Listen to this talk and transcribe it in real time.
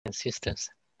and sisters.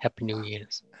 Happy New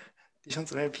Year's. 弟兄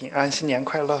姊妹平安，新年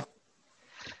快乐。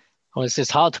Well,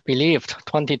 it's hard to believe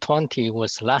 2020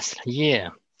 was last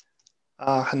year.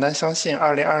 很难相信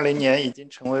2020年已经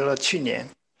成为了去年。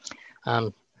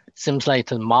Seems like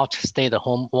the March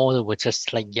stay-at-home order was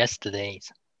just like yesterday's.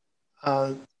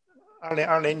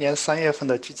 2020年3月份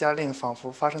的居家令仿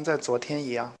佛发生在昨天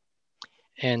一样。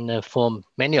And for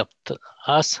many of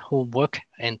us who work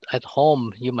at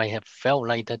home, you might have felt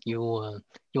like that you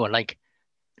were like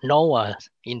Noah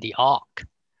in the ark.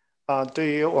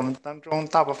 对于我们当中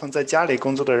大部分在家里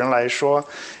工作的人来说，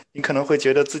你可能会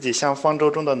觉得自己像方舟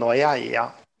中的挪亚一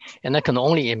样。And I can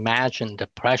only imagine the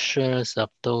pressures of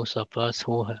those of us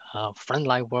who are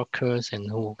frontline workers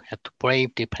and who have to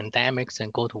brave the pandemics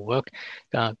and go to work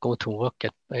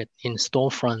in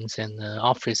storefronts and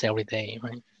office every day,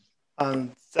 right?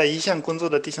 在一线工作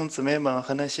的弟兄姊妹们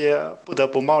和那些不得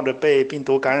不冒着被病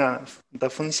毒感染的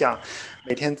风险，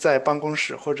每天在办公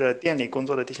室或者店里工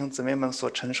作的弟兄姊妹们所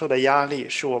承受的压力，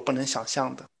是我不能想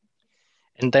象的。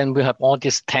And then we have all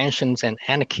these tensions and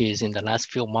anarchies in the last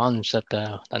few months that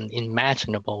are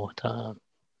unimaginable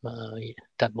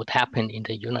that would happen in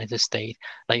the United States.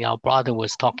 Like our brother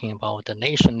was talking about, the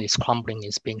nation is crumbling,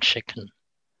 is being shaken.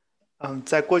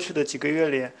 在过去的几个月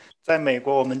里，在美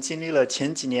国，我们经历了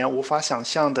前几年无法想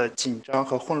象的紧张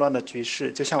和混乱的局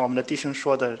势，就像我们的弟兄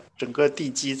说的，整个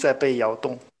地基在被摇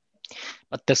动。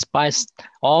But despite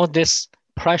all these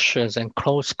pressures and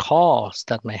close calls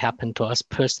that may happen to us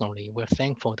personally, we're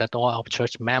thankful that all our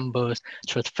church members,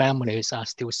 church families are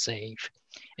still safe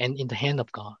and in the hand of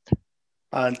God.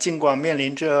 尽管面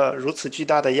临着如此巨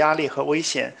大的压力和危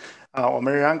险，我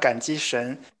们仍然感激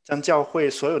神，将教会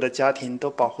所有的家庭都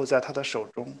保护在他的手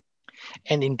中。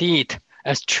And indeed,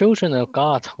 as children of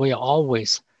God, we are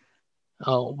always,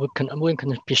 we can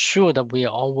be sure that we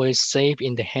are always safe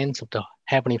in the hands of the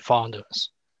Heavenly Fathers.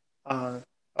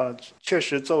 确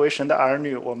实，作为神的儿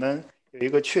女，我们有一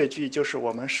个确据，就是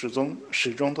我们始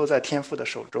终都在天父的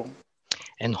手中。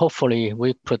And hopefully,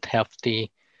 we could have the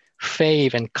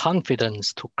faith and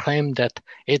confidence to claim that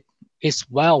it is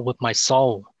well with my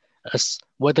soul, as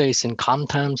whether it's in calm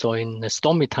times or in the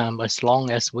stormy time, as long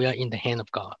as we are in the hand of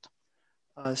God.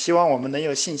 希望我们能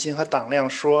有信心和胆量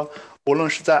说，无论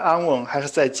是在安稳还是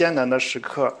在艰难的时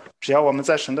刻，只要我们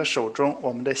在神的手中，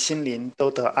我们的心灵都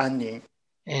得安宁。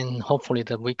And hopefully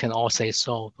that we can all say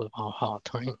so with our heart,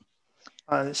 right?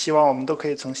 希望我们都可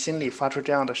以从心里发出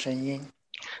这样的声音。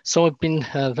So I've been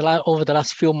over the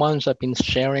last few months, I've been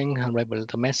sharing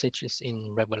the messages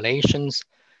in Revelations,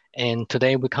 and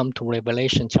today we come to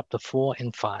Revelation chapter 4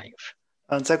 and 5.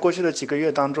 在过去的几个月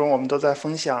当中，我们都在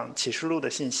分享启示录的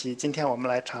信息。今天我们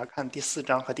来查看第4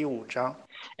章和第5章。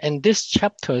And these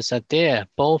chapters are there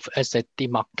both as the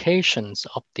demarcations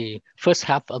of the first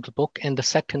half of the book and the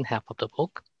second half of the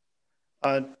book.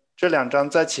 这2章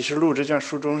在启示录这卷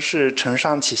书中是承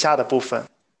上启下的部分。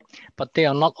But they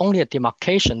are not only a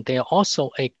demarcation, they are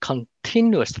also a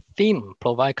continuous theme,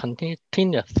 provide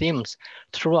continuous themes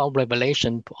throughout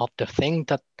Revelation of the things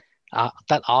that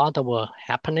were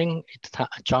happening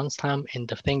at John's time and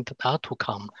the things that are to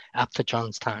come after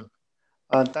John's time.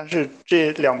 但是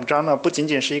这2章呢，不仅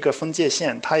仅是一个分界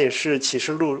线，它也是启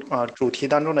示录主题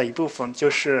当中的一部分，就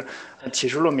是启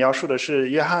示录描述的是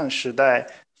约翰时代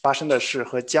发生的事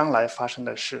和将来发生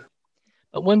的事。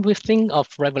But when we think of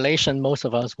Revelation, most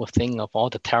of us will think of all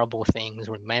the terrible things,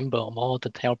 remember all the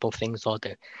terrible things, all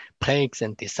the plagues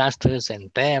and disasters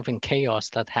and death and chaos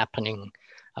that happening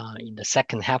in the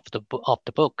second half of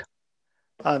the book.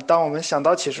 当我们想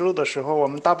到启示录的时候，我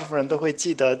们大部分人都会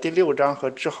记得第6章和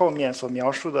之后面所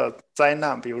描述的灾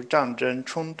难，比如战争、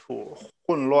冲突、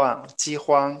混乱、饥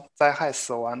荒、灾害、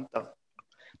死亡等。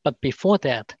But before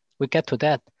that, we get to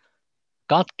that.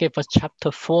 God gave us chapter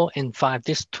 4 and 5,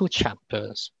 these 2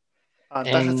 chapters.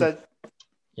 但是在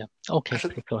Yeah, okay,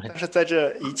 go ahead. 但是在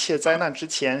这一切灾难之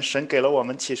前，神给了我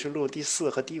们启示录第4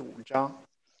和第5章。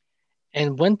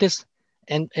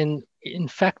And in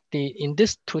fact, in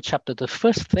these 2 chapters, the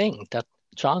first thing that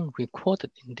John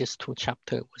recorded in these 2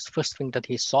 chapters was the first thing that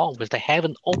he saw was the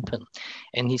heaven open,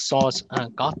 and he saw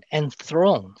God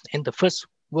enthroned. And the first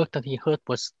word that he heard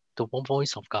was the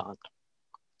voice of God.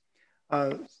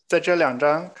 在这2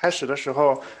章开始的时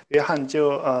候，约翰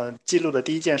就记录的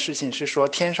第一件事情是说，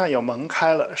天上有门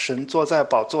开了，神坐在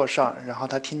宝座上，然后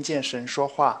他听见神说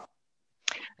话。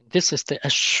This is the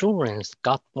assurance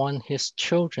God wants His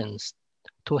children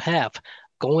to have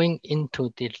going into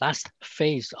the last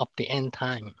phase of the end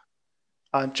time.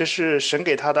 这是神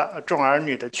给他的众儿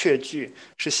女的确据，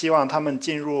是希望他们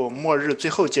进入末日最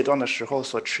后阶段的时候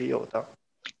所持有的。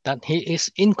That He is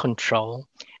in control,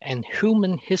 and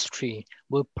human history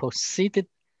will proceed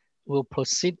will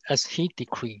proceed as he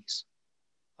decrees.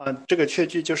 这个确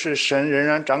据就是神仍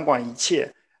然掌管一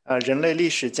切，人类历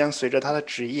史将随着他的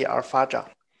旨意而发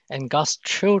展。And God's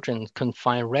children can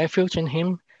find refuge in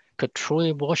him, could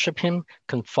truly worship him,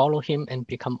 can follow him and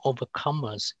become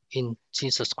overcomers in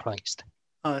Jesus Christ.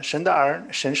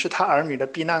 神是他儿女的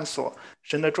避难所，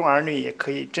神的众儿女也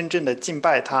可以真正的敬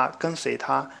拜他，跟随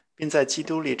他，并在基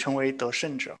督里成为得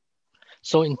胜者。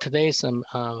So in today's,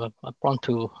 I want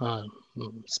to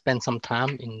spend some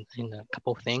time in a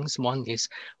couple of things. One is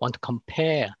want to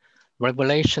compare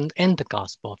Revelation and the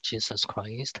Gospel of Jesus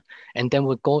Christ, and then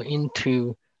we'll go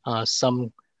into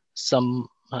some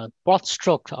broad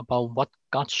strokes about what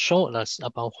God showed us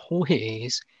about who He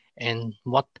is and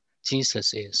what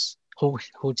Jesus is,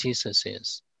 who Jesus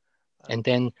is, and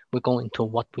then we go into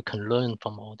what we can learn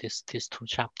from all these two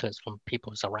chapters from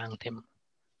people around Him.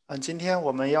 今天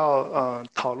我们要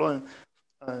讨论，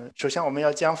首先我们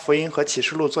要将福音和启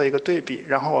示录做一个对比，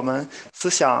然后我们思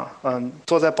想，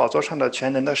坐在宝座上的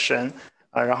全能的神，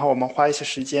然后我们花一些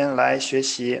时间来学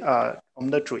习，我们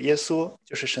的主耶稣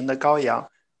就是神的羔羊，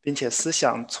并且思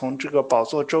想从这个宝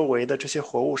座周围的这些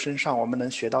活物身上，我们能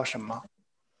学到什么。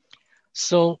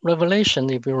So Revelation,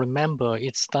 if you remember,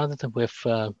 it started with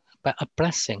a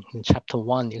blessing. In chapter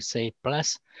 1, you say,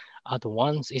 "Blessed are the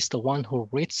ones, is the one who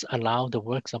reads aloud the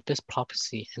works of this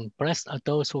prophecy, and blessed are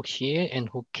those who hear and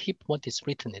who keep what is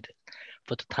written in it,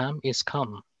 for the time is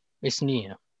come, is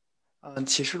near."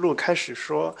 启示录开始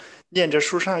说，念着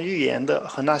书上预言的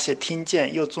和那些听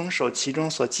见又遵守其中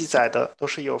所记载的，都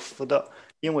是有福的，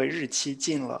因为日期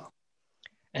近了。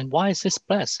And why is this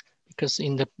blessed? Because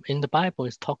in the Bible,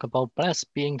 it's talk about blessed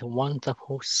being the one that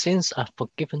whose sins are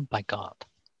forgiven by God.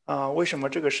 为什么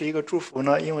这个是一个祝福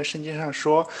呢？因为圣经上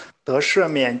说，得赦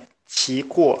免其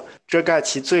过、遮盖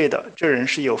其罪的，这人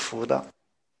是有福的。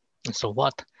So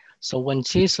what? So when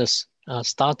Jesus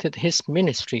started his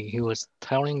ministry, he was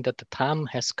telling that the time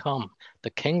has come,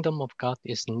 the kingdom of God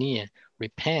is near.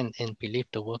 Repent and believe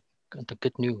the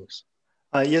good news.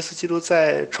 耶稣基督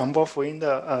在传播福音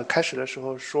的开始的时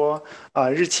候说，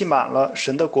日期满了，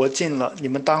神的国近了，你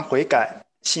们当悔改，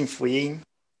信福音。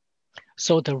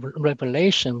So the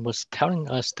revelation was telling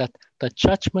us that the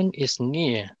judgment is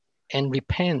near, and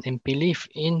repent and believe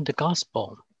in the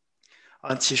gospel.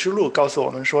 启示录告诉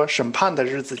我们说，审判的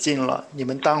日子近了，你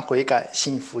们当悔改，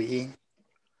信福音。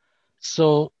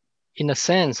So in a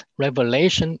sense,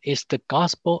 Revelation is the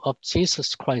gospel of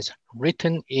Jesus Christ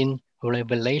written in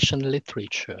Revelation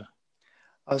literature.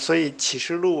 所以启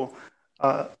示录，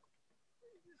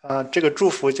这个祝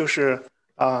福就是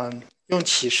用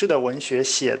启示的文学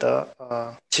写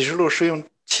的，启示录是用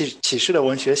启示的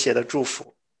文学写的祝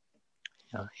福。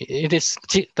It is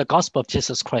the gospel of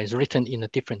Jesus Christ written in a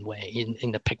different way,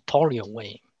 in a pictorial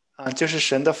way. 就是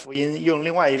神的福音用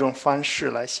另外一种方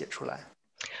式来写出来。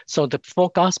So the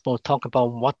four gospels talk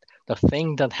about what the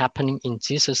thing that happening in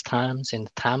Jesus' times and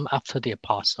the time after the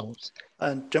apostles.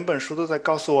 整本书都在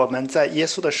告诉我们在耶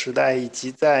稣的时代以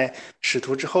及在使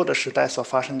徒之后的时代所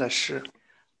发生的事。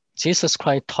Jesus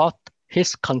Christ taught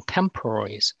his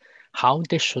contemporaries how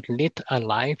they should lead a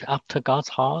life after God's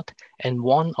heart and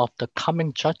warn of the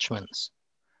coming judgments.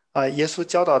 耶稣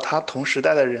教导他同时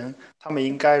代的人，他们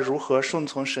应该如何顺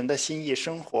从神的心意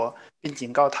生活，并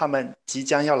警告他们即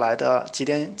将要来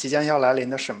临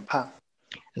的审判。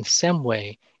In the same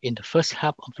way, in the first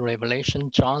half of the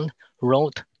Revelation, John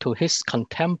wrote to his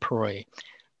contemporary,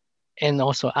 and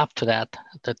also after that,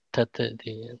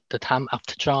 the time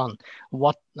after John,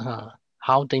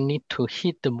 how they need to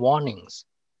heed the warnings.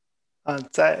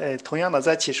 同样的，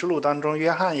在启示录当中，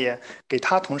约翰也给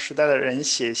他同时代的人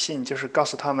写信，就是告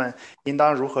诉他们应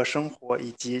当如何生活，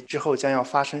以及之后将要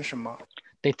发生什么。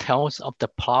They tell us of the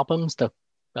problems the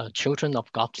children of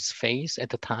God face at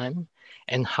the time,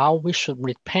 and how we should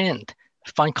repent,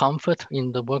 find comfort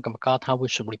in the work of God, how we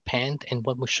should repent and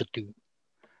what we should do.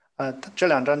 这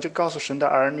两章就告诉神的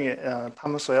儿女，他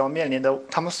们所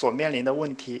面临的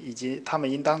问题，以及他们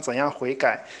应当怎样悔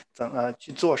改，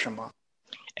去做什么。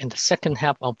And the second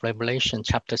half of Revelation,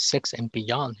 chapter 6 and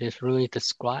beyond, is really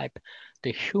describe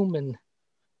the human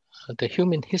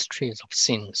histories of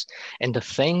sins and the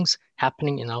things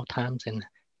happening in our times and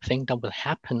things that will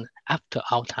happen after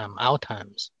our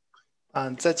times.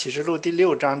 在启示录第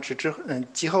6章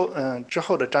之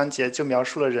后的章节就描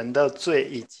述了人的罪，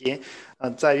以及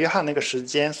在约翰那个时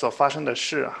间所发生的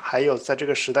事，还有在这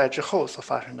个时代之后所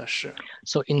发生的事。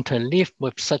So interleaved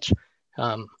with such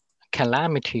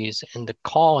calamities and the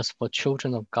cause for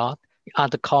children of God are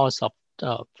the cause of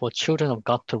for children of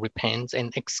God to repent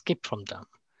and escape from them.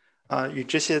 与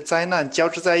这些灾难交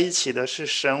织在一起的是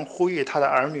神呼吁他的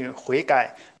儿女悔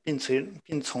改，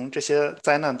并从这些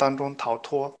灾难当中逃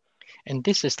脱。And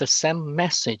this is the same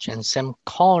message and same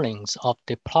callings of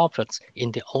the prophets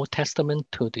in the Old Testament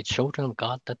to the children of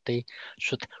God that they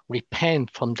should repent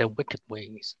from their wicked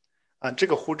ways. 这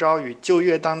个呼召与旧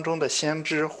约当中的先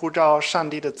知呼召上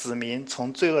帝的子民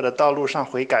从罪恶的道路上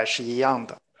悔改是一样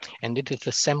的。And it is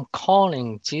the same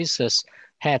calling Jesus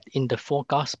had in the four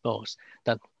Gospels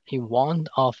that he warned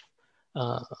of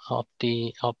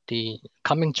the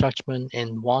coming judgment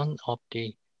and warned of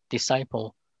the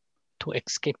disciple to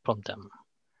escape from them.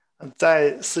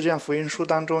 在四卷福音书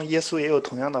当中，耶稣也有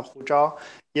同样的呼召。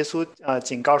耶稣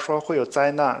警告说会有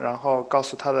灾难，然后告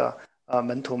诉他的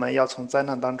门徒们要从灾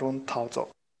难当中逃走。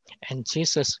And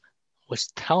Jesus was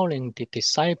telling the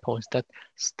disciples that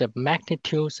the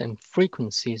magnitudes and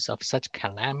frequencies of such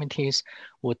calamities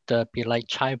would be like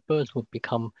childbirth would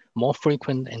become more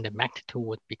frequent and the magnitude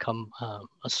would become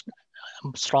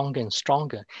stronger and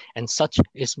stronger. And such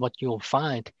is what you'll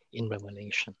find in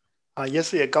Revelation. 耶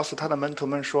稣也告诉他的门徒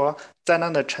们说，灾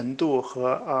难的程度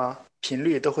和频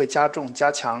率都会加重加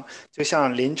强，就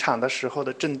像临产的时候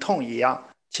的阵痛一样。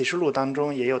启示录当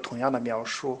中也有同样的描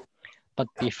述。But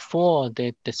before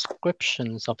the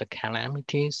descriptions of the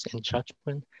calamities and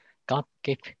judgment, God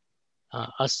gave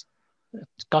us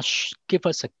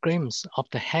a glimpse of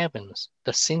the heavens,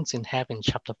 the scenes in heaven,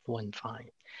 chapter 4 and 5,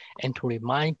 and to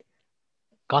remind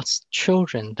God's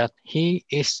children that He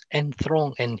is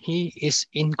enthroned and He is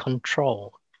in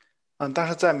control. 但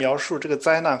是在描述这个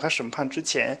灾难和审判之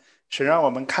前，神让我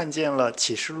们看见了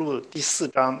启示录第4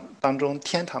章当中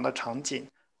天堂的场景。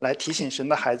来提醒神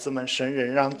的孩子们，神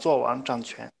仍然作王掌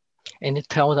权。And it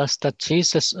tells us that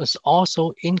Jesus is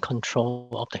also in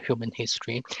control of the human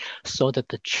history, so that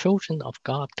the children of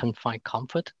God can find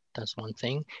comfort, that's one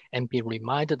thing, and be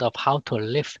reminded of how to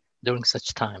live during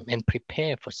such time and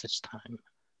prepare for such time.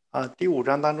 第5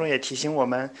章当中也提醒我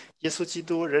们，耶稣基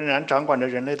督仍然掌管着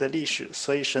人类的历史，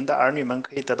所以神的儿女们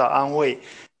可以得到安慰。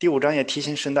第5章也提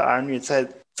醒神的儿女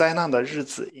在灾难的日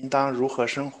子应当如何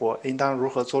生活，应当如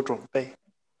何做准备。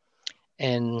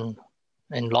And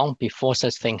long before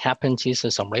such thing happened,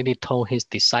 Jesus already told his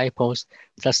disciples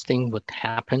such thing would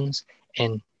happen,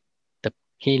 and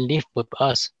he lived with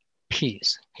us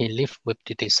peace. He lived with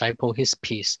the disciple his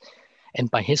peace,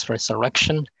 and by his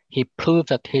resurrection, he proved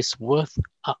that his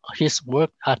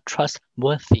work are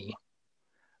trustworthy.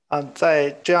 在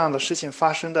这样的事情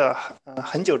发生的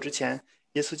很久之前，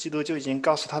耶稣基督就已经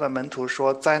告诉他的门徒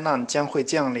说，灾难将会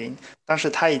降临，但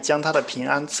是他已将他的平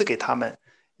安赐给他们。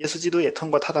耶稣基督也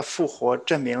通过他的复活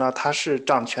证明了他是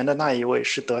掌权的那一位，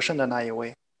是得胜的那一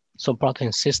位。So, brother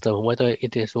and sister, whether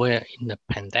it is we're in the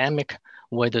pandemic,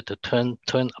 whether to turn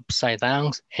upside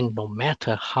down, and no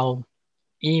matter how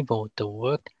evil the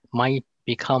world might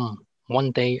become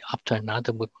one day after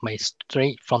another, we may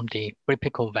stray from the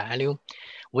biblical value,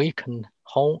 we can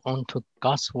hold on to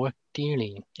God's word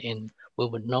dearly, and we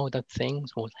would know that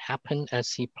things would happen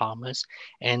as He promised,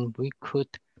 and we could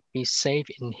be safe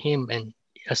in Him and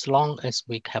as long as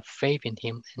we have faith in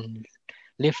him and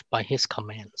live by his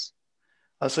commands.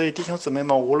 所以弟兄姊妹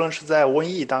们，无论是在瘟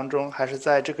疫当中，还是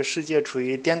在这个世界处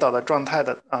于颠倒的状态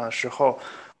的时候，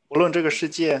无论这个世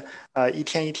界一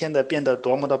天一天的变得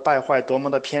多么的败坏，多么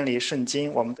的偏离圣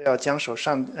经，我们都要坚守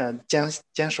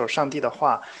上帝的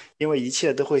话，因为一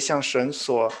切都会像神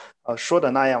所说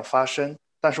的那样发生。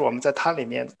但是我们在他里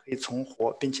面可以存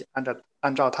活，并且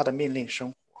按照他的命令生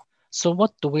活。So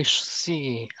what do we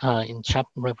see in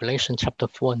Revelation chapter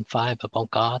 4 and 5 about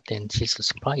God and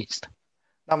Jesus Christ?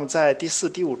 那么在第4、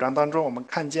第5章当中，我们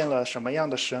看见了什么样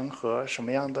的神和什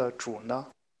么样的主呢？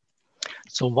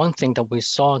 So one thing that we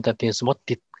saw that is what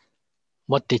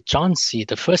did John see?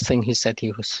 The first thing he said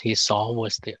he saw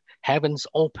was the heavens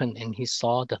open and he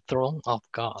saw the throne of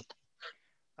God.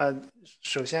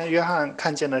 首先约翰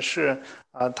看见的是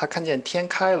他看见天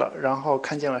开了，然后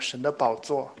看见了神的宝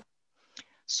座。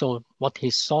So what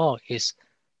he saw is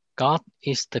God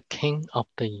is the king of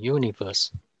the universe.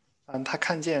 他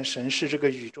看见神是这个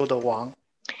宇宙的王。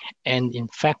And in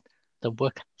fact, the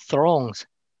word thrones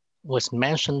was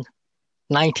mentioned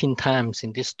 19 times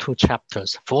in these 2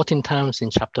 chapters, 14 times in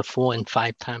chapter 4 and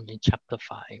 5 times in chapter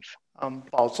 5.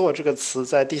 宝座这个词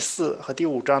在第4和第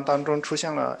5章当中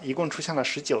一共出现了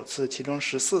19次，其中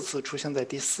14次出现在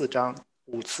第4章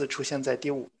，5次出现在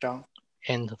第5章。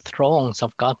And the thrones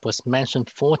of God was mentioned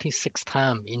 46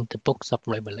 times in the books of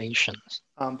Revelations.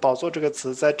 宝座这个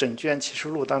词在整卷启示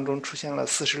录当中出现了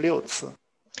46次。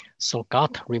So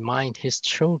God reminds his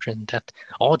children that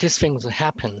all these things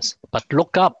happens, but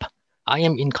look up, I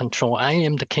am in control. I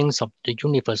am the king of the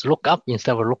universe. Look up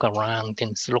instead of look around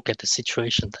and look at the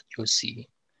situation that you see.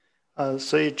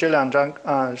 所以在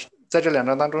这两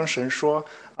章当中，神说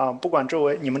不管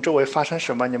你们周围发生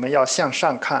什么，你们要向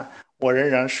上看，我仍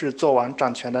然是做王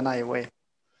掌权的那一位。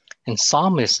And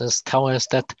psalmists tell us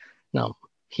that no,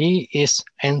 he is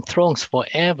enthroned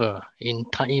forever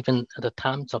even at the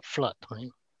times of flood.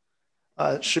 Right?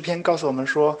 诗篇告诉我们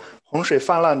说，洪水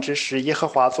泛滥之时，耶和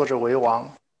华坐着为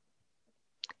王。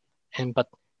But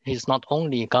he's not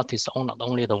only God is not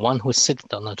only the one who sits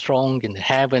on the throne in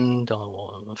heaven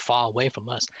or far away from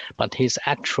us, but he's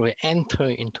actually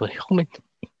entered into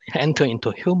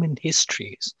human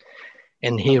histories,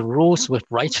 and he rules with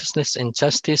righteousness and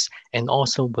justice, and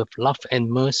also with love and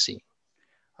mercy.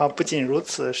 不仅如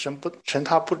此，神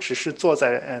他不只是坐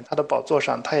在他的宝座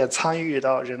上，他也参与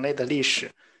到人类的历史，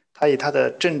他以他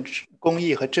的公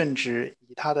义和正直，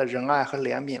以他的仁爱和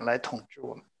怜悯来统治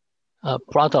我们。A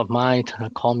brother of mine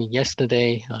called me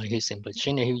yesterday. He's in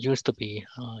Virginia. He used to be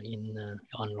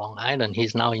on Long Island.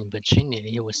 He's now in Virginia.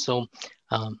 He was so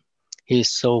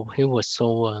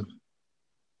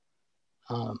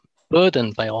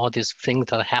burdened by all these things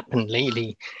that happened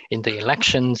lately in the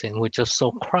elections, and we're just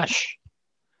so crushed.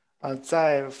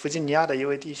 在弗吉尼亚的一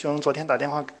位弟兄昨天打电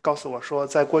话告诉我说，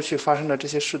在过去发生的这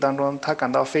些事当中，他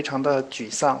感到非常的沮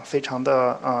丧，非常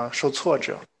的受挫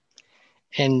折。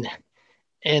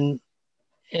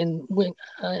And we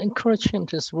encourage him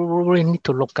to really need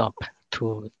to look up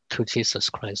to Jesus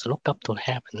Christ, look up to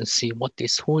heaven and see who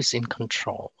is in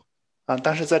control.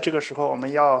 但是在这个时候，我们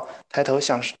要抬头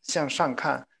向上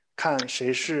看，看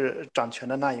谁是掌权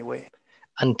的那一位。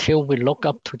Until we look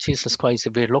up to Jesus Christ,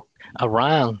 if we look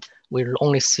around, we'll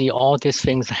only see all these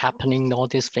things happening, all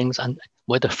these things, and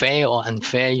whether fair or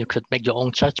unfair, you could make your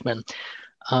own judgment.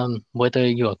 Whether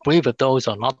you agree with those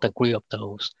or not agree with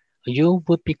those, you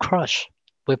would be crushed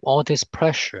with all this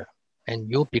pressure, and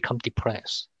you become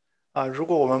depressed. 如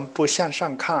果我们不向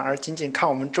上看，而仅仅看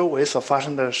我们周围所发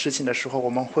生的事情的时候，我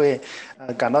们会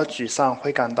感到沮丧，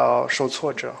会感到受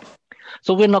挫折。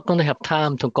So we're not going to have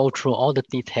time to go through all the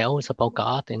details about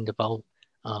God and about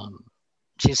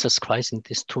Jesus Christ in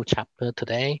these 2 chapters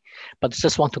today, but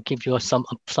just want to give you some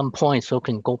points so you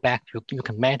can go back, you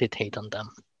can meditate on them.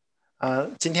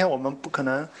 今天我们不可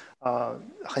能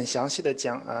很详细的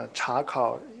查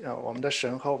考我们的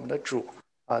神和我们的主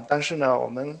但是呢，我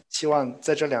们希望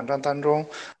在这2章当中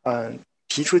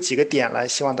提出几个点来，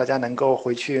希望大家能够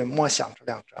回去默想这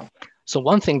2章。So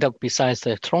one thing that besides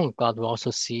the throne of God, we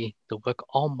also see the work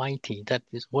Almighty, that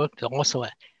this work also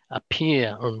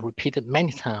appear and repeated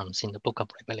many times in the book of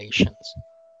Revelations.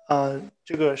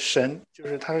 这个神就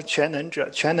是他是全能者，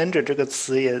全能者这个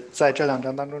词也在这2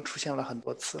章当中出现了很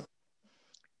多次。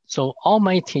So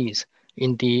Almighty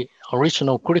in the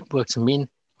original Greek words mean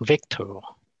victor,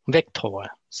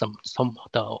 some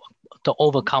the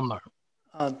overcomer.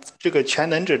 这个全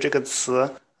能者这个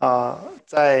词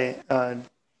在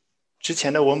之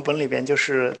前的文本里边就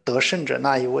是得胜者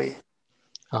那一位。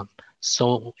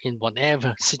So in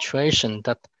whatever situation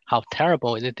that how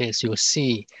terrible it is, you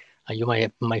see, you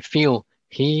might feel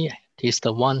he is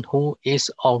the one who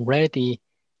is already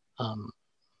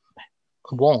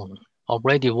won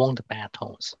the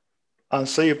battles.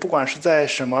 所以不管是在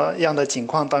什么样的境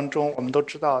况当中，我们都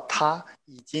知道他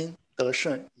已经得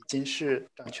胜，已经是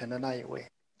掌权的那一位。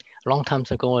Long time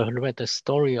ago, I read the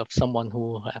story of someone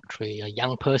who actually, a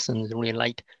young person, really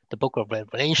liked the book of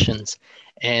Revelations.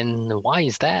 And why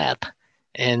is that?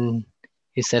 And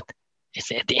he said,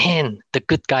 it's at the end, the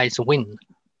good guys win.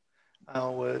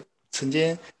 我曾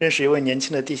经认识一位年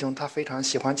轻的弟兄，他非常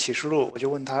喜欢启示录，我就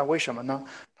问他为什么呢？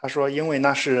他说，因为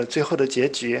那是最后的结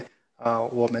局，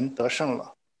我们得胜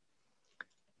了。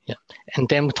Yeah, and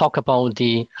then we talk about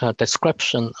the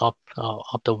description of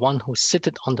the one who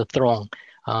seated on the throne.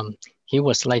 He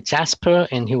was like Jasper,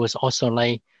 and he was also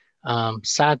like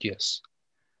Sardius.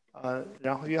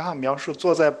 然后约翰描述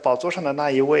坐在宝座上的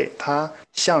那一位，他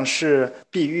像是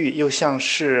碧玉，又像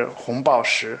是红宝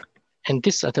石。And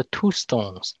these are the 2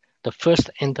 stones, the first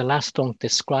and the last stone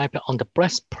described on the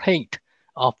breastplate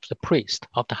of the priest,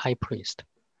 of the high priest.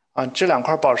 这2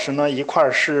块宝石呢，一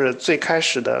块是最开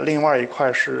始的，另外一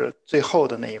块是最后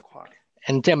的那一块。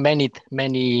And there are many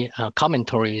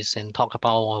commentaries and talk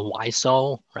about why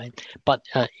so, right? But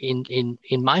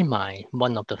in my mind,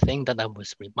 one of the things that I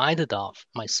was reminded of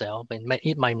myself, and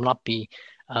it might not be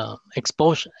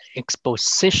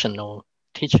expositional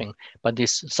teaching, but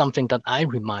it's something that I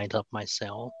remind of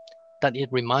myself. That it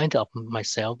reminds of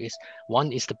myself is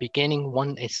one is the beginning,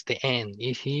 one is the end.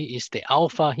 He is the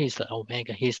Alpha, he is the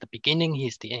Omega, he is the beginning, he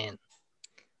is the end.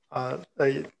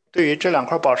 对于这两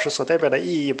块宝石所代表的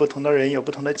意义，不同的人有不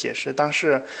同的解释。但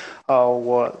是，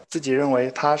我自己认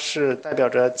为它是代表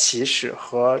着起始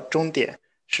和终点，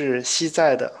是昔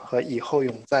在的和以后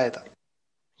永在的。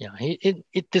Yeah,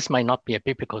 this might not be a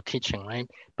biblical teaching, right?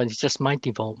 But it's just my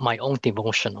own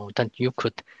devotional that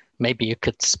maybe you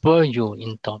could spur you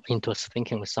into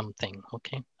thinking of something,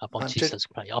 okay, about 这 Jesus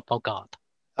Christ, about God.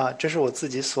 这是我自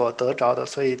己所得着的，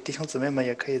所以弟兄姊妹们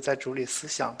也可以在主里思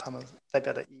想他们代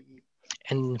表的意义。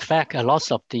And in fact, a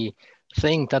lot of the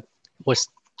thing that was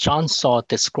John saw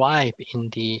described in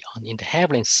the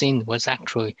heavenly scene was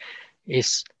actually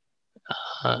is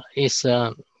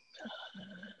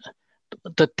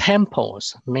the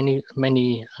temples. Many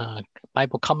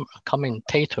Bible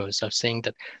commentators are saying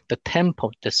that the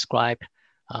temple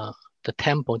the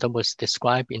temple that was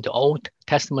described in the Old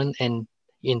Testament and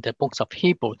in the books of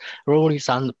Hebrew really is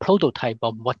a prototype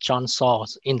of what John saw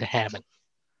in the heaven.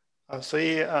 所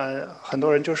以很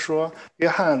多人就说，约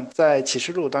翰在启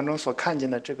示录当中所看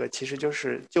见的这个，其实就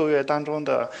是旧约当中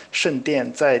的圣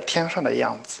殿在天上的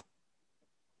样子。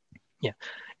Yeah,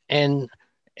 and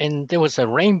there was a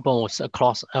rainbows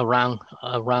around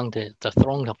the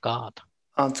throne of God.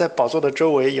 在宝座的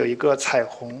周围有一个彩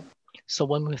虹。So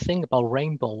when we think about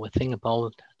rainbow, we think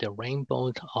about the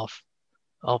rainbow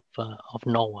of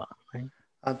Noah, right?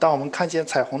 当我们看见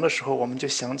彩虹的时候，我们就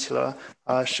想起了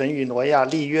神与挪亚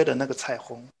立约的那个彩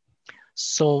虹。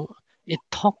So it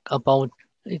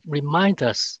reminds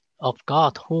us of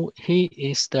God, who He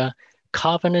is the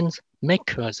covenant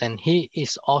makers and He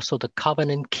is also the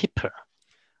covenant keeper.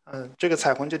 这个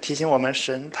彩虹就提醒我们，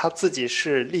神他自己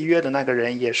是立约的那个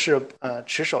人，也是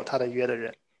持守他的约的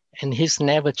人。And He's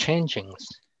never changing.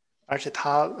 而且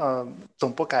他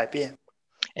总不改变。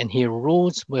And He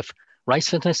rules with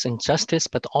righteousness and justice,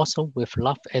 but also with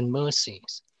love and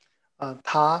mercies.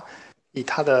 他以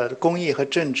他的公义和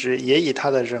正直，也以他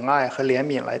的仁爱和怜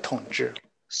悯来统治。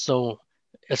So,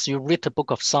 as you read the book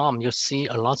of Psalm, you see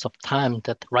a lot of time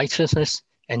that righteousness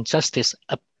and justice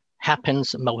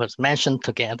was mentioned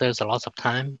together a lot of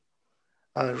time.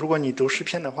 如果你读诗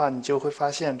篇的话，你就会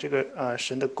发现这个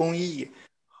神的公义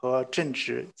和正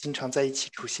直经常在一起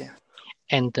出现。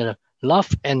And the love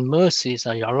and mercies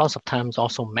are a lot of times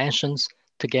also mentioned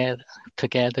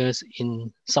together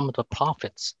in some of the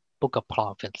prophets, book of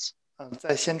prophets.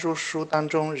 在先知书当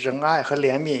中，仁爱和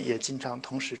怜悯也经常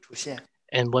同时出现。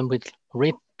And when we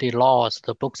read the laws,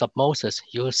 the books of Moses,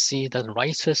 you'll see that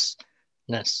righteous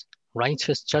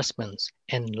judgments,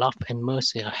 and love and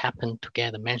mercy are happen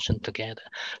together, mentioned together.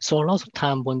 So a lot of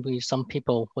time when we first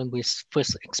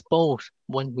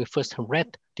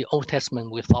read the Old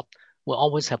Testament, we thought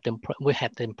we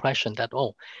had the impression that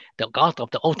the God of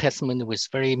the Old Testament was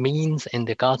very mean, and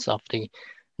the God of the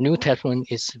New Testament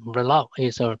is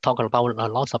talking about a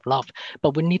lot of love.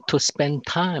 But we need to spend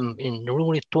time in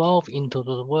really delve into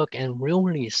the work and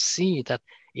really see that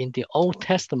in the Old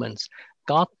Testament,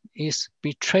 God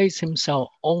betrays himself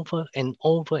over and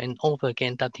over and over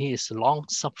again, that he is long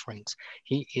suffering.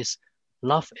 He is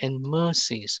love and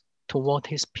mercies toward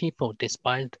his people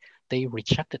despite they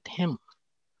rejected him.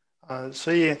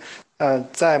 所以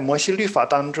在摩西律法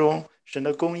当中，神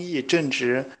的公义、正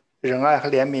直、仁爱和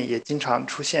怜悯也经常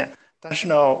出现。但是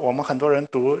呢，我们很多人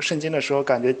读圣经的时候，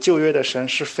感觉旧约的神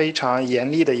是非常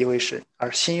严厉的一位神，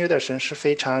而新约的神是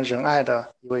非常仁爱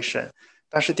的一位神。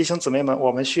但是弟兄姊妹们，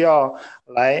我们需要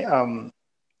来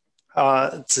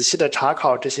仔细的查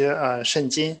考这些圣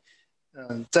经。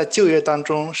在旧约当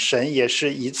中，神也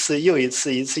是一次又一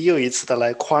次、一次又一次的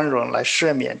来宽容、来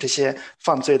赦免这些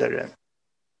犯罪的人。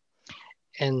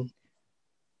And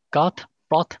God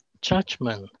brought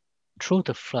judgment through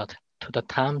the flood to the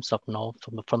times of Noah,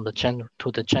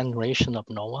 to the generation of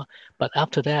Noah. But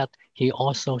after that, he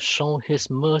also showed his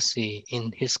mercy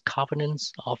in his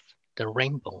covenants of the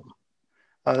rainbow.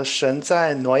 神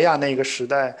在挪亚那个时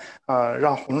代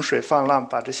让洪水泛滥，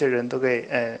把这些人都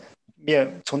给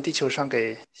从地球上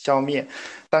给消灭。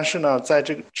但是呢，在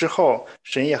这个之后，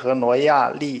神也和挪亚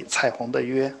立彩虹的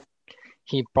约。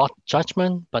He brought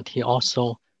judgment, but he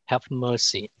also have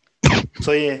mercy.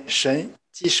 所以神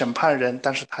既审判人，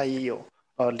但是他也有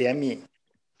怜悯。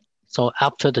So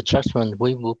after the judgment,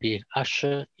 we will be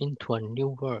ushered into a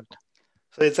new world.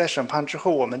 所以在审判之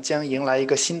后，我们将迎来一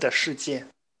个新的世界。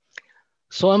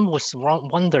So I was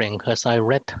wondering, as I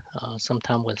read,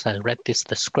 sometime as I read this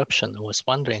description, I was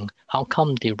wondering how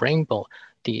come the rainbows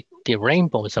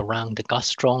around the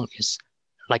God's throne is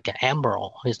like an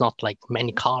emerald. It's not like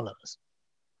many colors.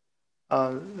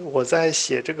 我在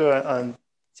写这个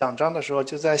讲章的时候，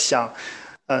就在想，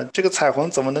这个彩虹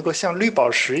怎么能够像绿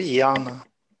宝石一样呢？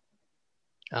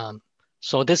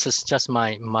 So this is just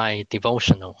my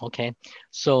devotional, okay?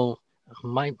 So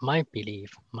my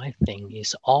belief, my thing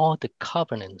is all the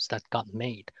covenants that God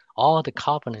made, all the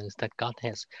covenants that God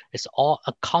has, is all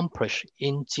accomplished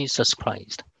in Jesus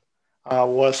Christ.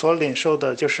 我所领受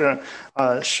的就是，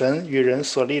神与人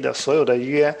所立的所有的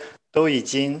约都已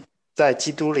经在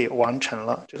基督里完成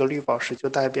了。这个绿宝石就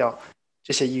代表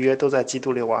这些约都在基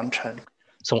督里完成。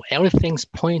So everything's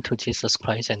point to Jesus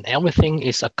Christ, and everything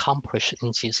is accomplished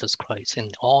in Jesus Christ,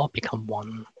 and all become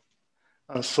one.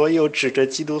 所有指着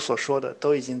基督所说的，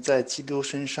都已经在基督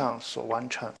身上所完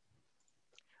成。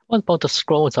What about the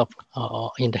scrolls of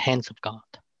in the hands of God?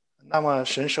 那么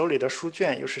神手里的书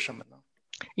卷又是什么呢？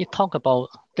 You talk about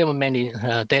there are many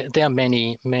there are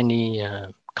many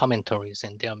commentaries,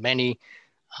 and there are many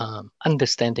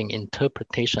understanding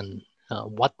interpretation.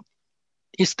 What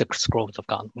is the scrolls of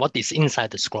God? What is inside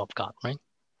the scroll of God, right?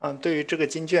 对于这个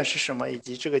经卷是什么，以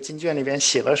及这个经卷里边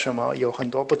写了什么，有很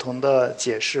多不同的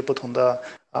解释、不同的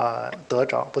得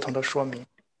着、不同的说明。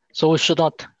So we should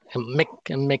not make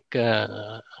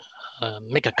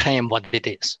a claim what it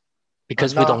is,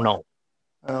 because we don't know.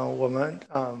 我们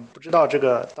不知道这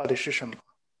个到底是什么。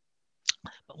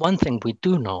But one thing we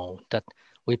do know that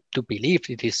we do believe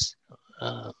it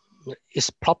is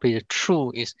probably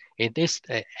true is it is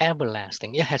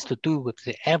everlasting. It has to do with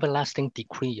the everlasting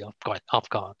decree of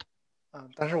God.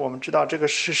 但是我们知道这个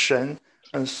是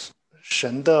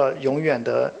神的永远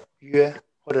的约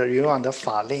或者永远的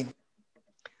法令。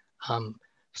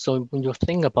So when you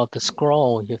think about the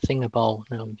scroll, you think about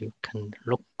you can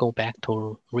go back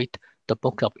to read the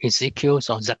book of Ezekiel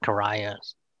or Zechariah.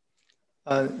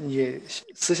 你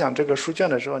思想这个书卷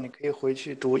的时候，你可以回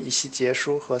去读以西结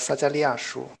书和撒迦利亚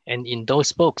书。And in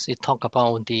those books, it talk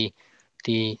about the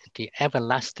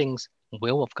everlasting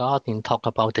will of God, and talk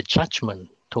about the judgment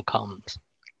to come.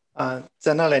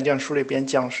 在那两卷书里边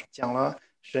讲了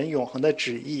神永恒的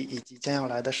旨意以及将要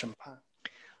来的审判。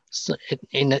So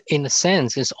in a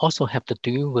sense, it also have to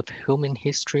do with human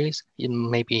histories. It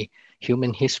may be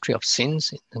human history of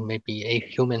sins. It may be a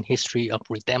human history of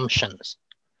redemptions.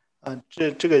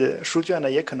 这个书卷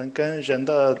呢，也可能跟人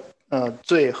的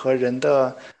罪和人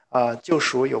的救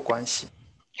赎有关系。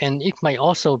And it might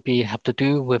also have to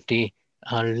do with the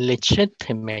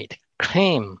legitimate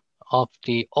claim of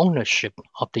the ownership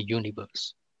of the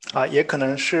universe. 也可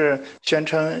能是宣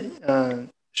称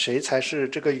谁才是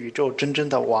这个宇宙真正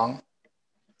的王。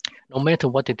No matter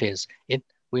what it is,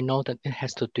 we know that it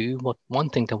has to do with one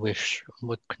thing that we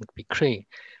can be clear.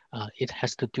 It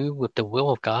has to do with the will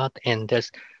of God, and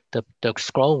there's the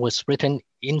scroll was written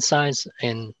inside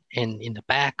and in the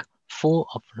back, full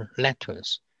of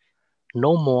letters.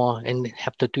 No more, and it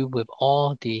have to do with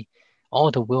all the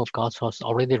will of God was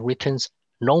already written.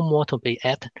 No more to be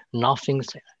added, nothing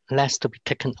less to be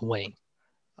taken away.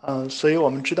 所以我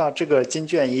们知道这个经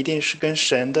卷一定是跟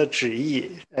神的旨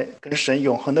意，跟神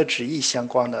永恒的旨意相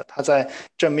关的。它在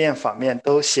正面、反面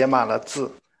都写满了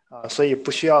字，所以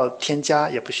不需要添加，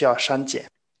也不需要删减。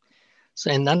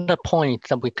So another point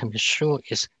that we can be sure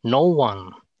is no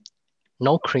one,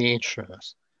 no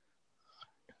creatures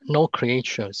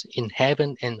in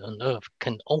heaven and on earth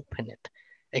can open it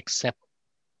except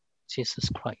Jesus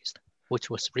Christ, which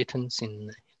was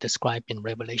described in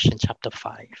Revelation chapter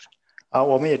 5.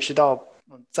 我们也知道，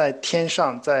在天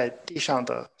上、在地上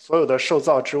的所有的受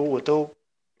造之物都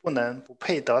不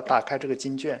配得打开这个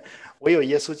经卷，唯有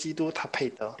耶稣基督他配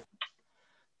得。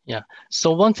Yeah.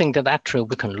 So one thing that actually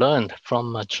we can learn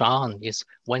from John is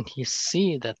when he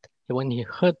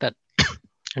heard that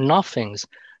nothing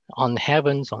on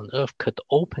heavens, on earth could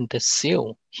open the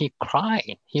seal, he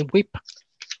cried, he wept.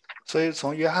 所以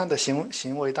从约翰的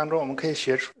行为当中，我们可以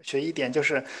学一点，就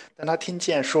是当他听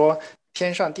见说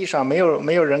天上地上没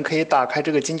有人可以打开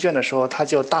这个经卷的时候，他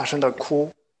就大声的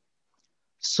哭。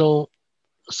So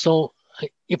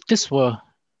if this were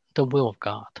the will of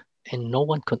God and no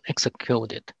one could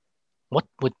execute it, what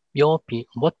would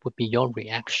be your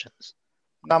reactions?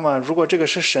 那么如果这个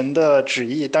是神的旨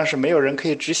意，但是没有人可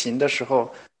以执行的时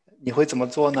候，你会怎么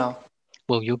做呢？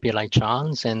 Will you be like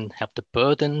John and have the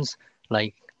burdens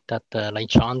like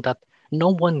John, that no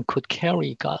one could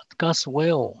carry God's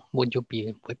will? Would you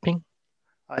be weeping?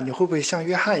 你会不会像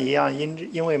约翰一样，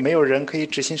因为没有人可以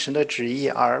执行神的旨意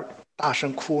而大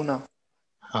声哭呢？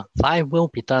 Thy will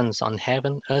be done on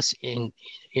heaven as in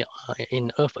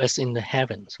earth as in the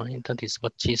heavens. Right? That is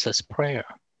what Jesus' prayer.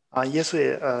 耶稣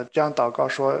也这样祷告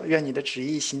说：愿你的旨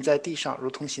意行在地上，如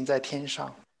同行在天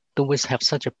上。Do we have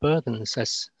such a burden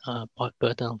as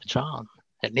burden of John?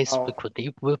 At least we could.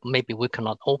 Maybe we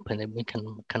cannot open it. We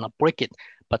cannot break it.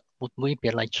 But would we be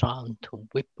like John to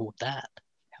weep with that?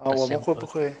 我们会不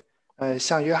会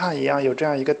像约翰一样有这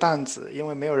样一个担子，因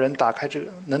为没有人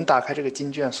能打开这个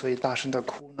经卷，所以大声的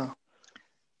哭呢？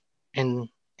 And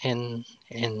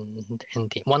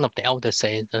one of the elders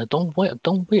said,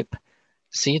 "Don't weep.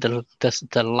 See the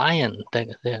lion,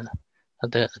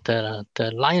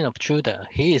 the lion of Judah.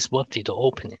 He is worthy to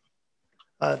open it."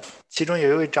 其中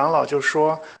有一位长老就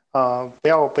说，不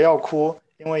要哭，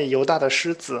因为犹大的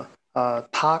狮子，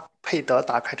他配得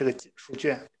打开这个书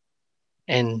卷。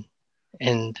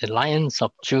And the lions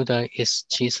of Judah is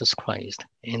Jesus Christ,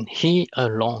 and He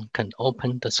alone can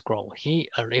open the scroll.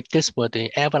 If this were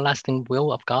the everlasting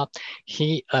will of God,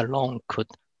 He alone could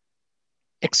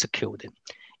execute it.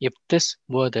 If this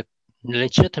were the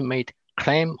legitimate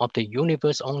claim of the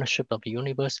universe, ownership of the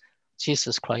universe,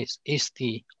 Jesus Christ is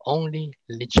the only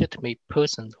legitimate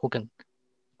person who can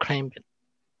claim it.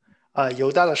 犹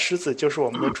大的狮子就是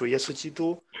我们的主耶稣基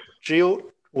督，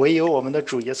唯有我们的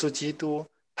主耶稣基督，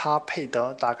他配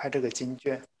得打开这个经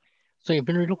卷。So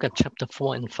if you look at chapter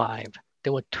 4 and 5,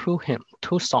 there were two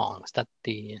songs that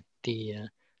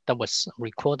that was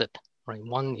recorded. Right,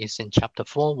 one is in chapter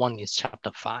 4, one is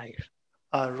chapter 5.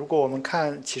 如果我们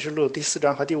看启示录第4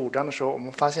章和第5章的时候，我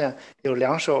们发现有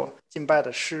2首敬拜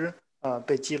的诗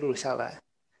被记录下来。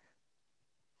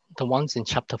The ones in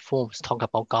chapter 4 was talk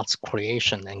about God's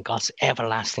creation and God's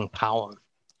everlasting power.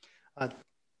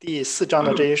 第4章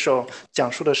的这一首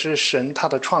讲述的是神他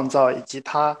的创造以及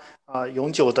他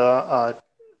永久的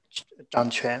掌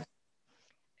权。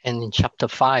And in chapter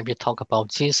 5, you talk about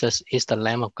Jesus is the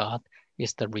Lamb of God,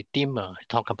 is the Redeemer. You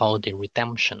talk about the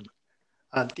redemption.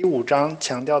 第5章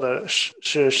强调的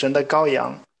是神的羔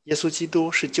羊，耶稣基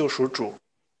督是救赎主。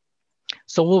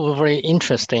So what was very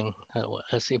interesting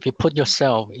is if you put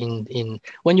yourself in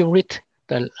when you read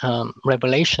the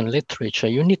Revelation literature,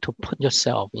 you need to put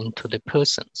yourself into the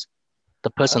person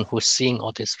who's seeing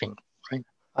all these things, right?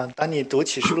 当你读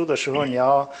启示录的时候，你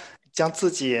要将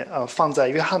自己放在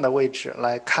约翰的位置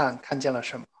来看见了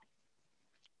什么。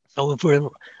So it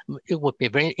would be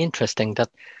very interesting that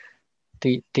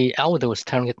the elder was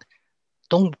telling it,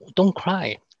 don't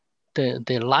cry.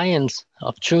 The lions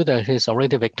of Judah is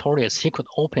already victorious. He could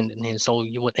open it, and so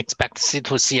you would expect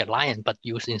to see a lion, but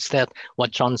instead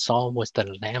what John saw was the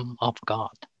Lamb of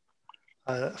God.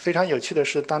 非常有趣的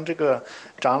是，当这个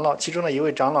其中的一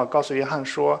位长老告诉约翰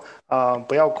说，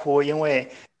不要哭，因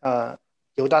为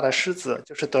犹大的狮子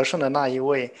就是得胜的那一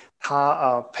位，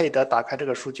他配得打开这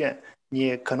个书卷。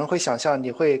你可能会想象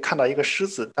你会看到一个狮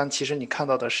子，但其实你看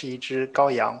到的是一只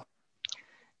羔羊。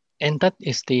And that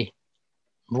is the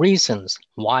reasons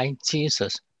why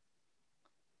Jesus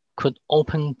could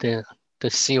open the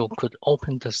seal, could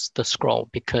open the scroll,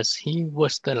 because he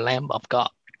was the Lamb of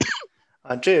God.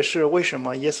 这也是为什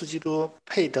么耶稣基督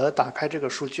配得打开这个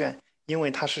书卷，因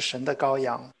为他是神的羔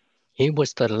羊。He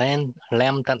was the lamb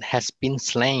that has been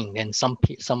slain, and some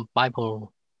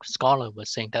Bible scholar was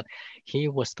saying that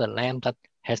he was the lamb that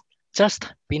has just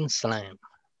been slain.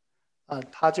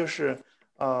 他就是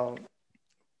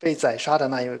被宰杀的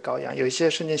那一位羔羊。有一些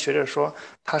圣经学者说，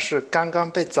他是刚刚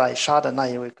被宰杀的那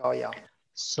一位羔羊。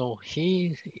So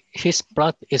his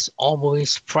blood is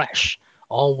always fresh,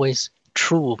 always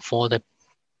true for the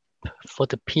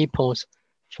people's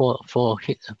for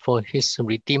his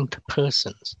redeemed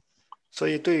persons. 所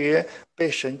以对于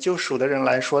被神救赎的人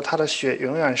来说，他的血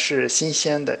永远是新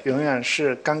鲜的，永远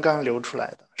是刚刚流出来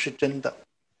的，是真的。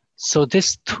So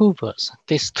these two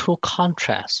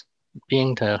contrasts,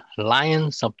 being the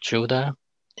lions of Judah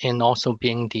and also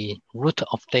being the root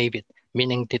of David,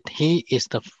 meaning that he is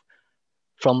the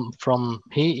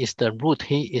root,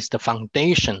 he is the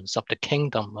foundations of the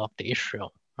kingdom of the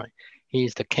Israel, right? He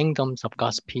is the kingdoms of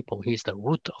God's people. He is the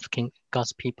root of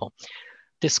God's people.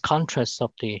 This contrast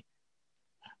of the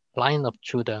Lion of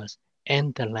Judah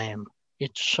and the Lamb,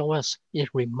 it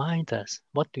reminds us,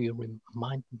 what does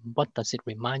it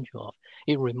remind you of?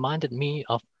 It reminded me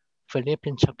of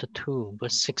Philippians chapter 2,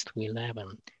 verse 6 to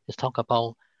 11. It's talk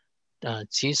about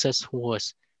Jesus, who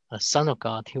was a son of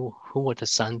God, who was the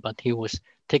son, but he was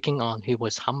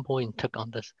humble and took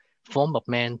on the form of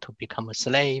man to become a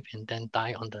slave and then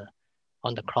die on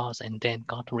the cross, and then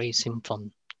God raised him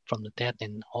from the dead,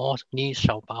 and all knees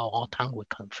shall bow, all tongue will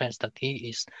confess that he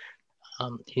is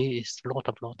Lord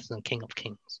of Lords and King of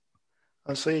Kings.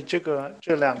 所以这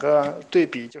两个对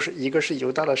比，就是一个是犹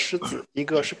大的狮子，一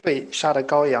个是被杀的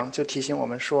羔羊，就提醒我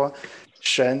们说，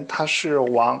神他是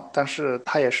王，但是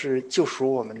他也是救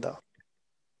赎我们的。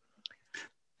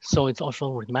So it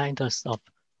also reminds us of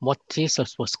what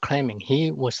Jesus was claiming.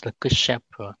 He was the good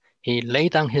shepherd. He laid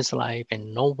down his life,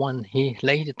 and he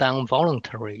laid it down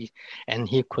voluntarily, and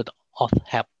he could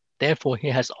therefore he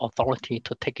has authority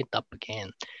to take it up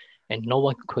again. And no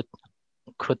one could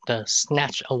could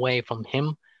snatch away from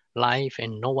him life,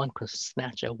 and no one could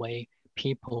snatch away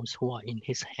peoples who are in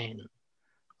his hand.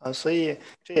 所以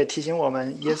这也提醒我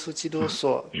们，耶稣基督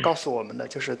所告诉我们的，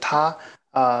就是他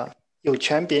有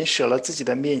权柄舍了自己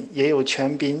的命，也有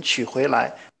权柄取回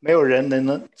来，没有人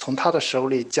能从他的手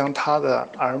里将他的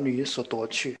儿女所夺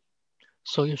去。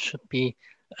So you should be,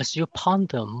 as you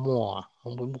ponder more,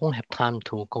 we won't have time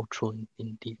to go through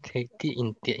in detail,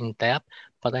 in depth,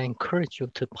 but I encourage you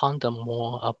to ponder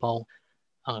more about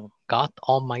God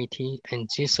Almighty and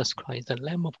Jesus Christ, the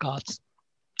Lamb of God,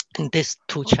 in these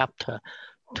 2 chapters,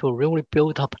 to really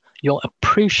build up your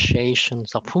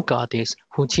appreciations of who God is,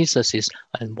 who Jesus is,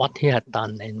 and what he had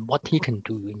done and what he can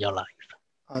do in your life.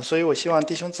 所以我希望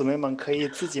弟兄姊妹们可以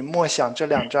自己默想这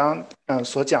2章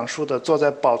所讲述的坐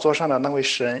在宝座上的那位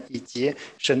神，以及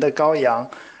神的羔羊。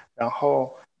然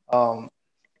后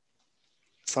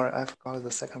sorry, I forgot the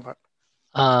second part.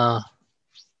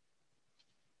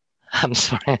 I'm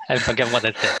sorry, I forget what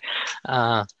I said.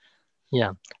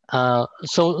 Yeah.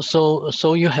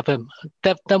 So you have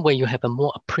that way you have a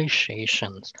more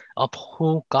appreciation of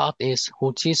who God is,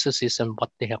 who Jesus is, and what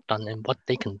they have done and what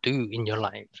they can do in your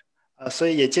life. 所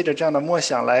以也借着这样的默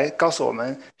想来告诉我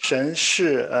们神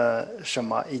是什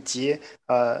么，以及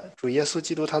主耶稣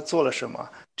基督他做了什么。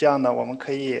这样呢，我们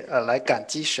可以来感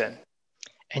激神。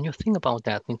And you think about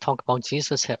that. We talk about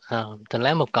Jesus, the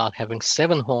Lamb of God, having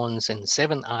 7 horns and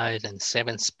 7 eyes and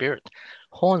 7 spirit.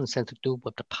 Horns have to do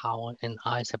with the power, and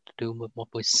eyes have to do with what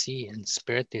we see, and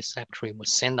spirit is actually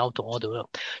was sent out to all the world.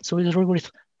 So it really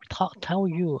tell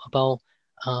you about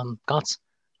God's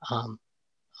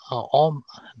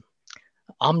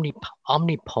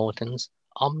omnipotence,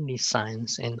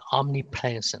 omniscience, and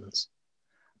omnipresence.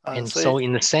 And so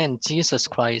in a sense, Jesus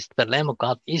Christ, the Lamb of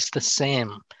God, is the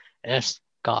same as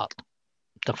God,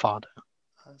 the Father.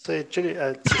 所以这里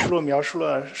启示录描述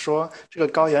了说，这个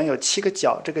羔羊有7个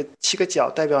角，这个7个角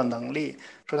代表能力，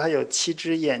说它有7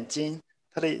只眼睛，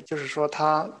它的就是说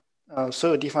它所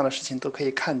有地方的事情都可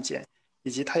以看见，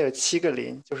以及它有7个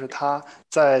灵，就是它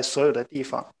在所有的地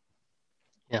方。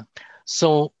Yeah.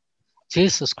 So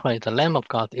Jesus Christ, the Lamb of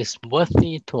God, is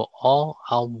worthy to all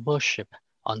our worship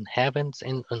on heavens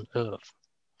and on earth.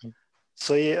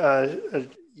 所以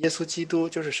耶稣基督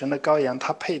就是神的羔羊，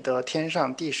他配得天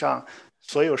上地上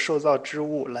所有受造之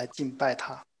物来敬拜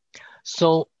他。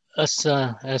So as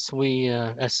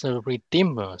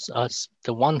redeemers, as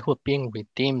the one who are being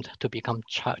redeemed to become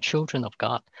children of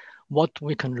God, what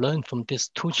we can learn from these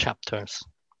 2 chapters?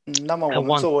 那么我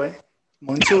们作为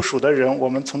蒙救赎的人，我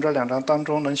们从这2章当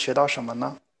中能学到什么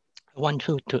呢？ I want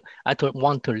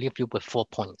to leave you with 4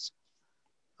 points.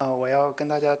 我要跟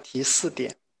大家提4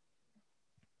点。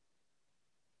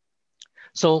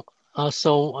So I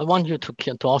want you to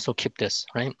also keep this,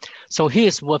 right? So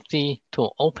he is worthy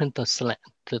to open the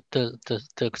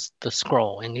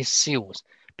scroll and its seals,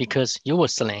 because you were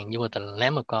slain, you were the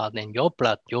Lamb of God, and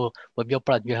with your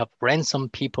blood you have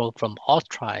ransomed people from all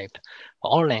tribes,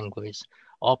 all languages,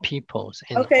 all peoples,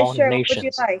 and all sure.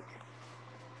 nations. What would you like?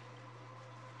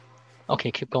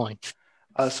 Okay, keep going.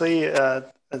 所以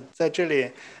在这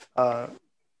里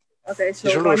启 so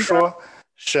示录说，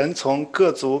神从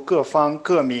各族、各方、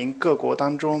各民、各国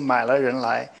当中买了人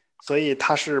来，所以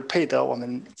他是配得我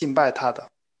们敬拜他的。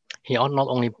He not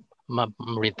only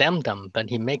redeemed them, but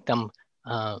he make them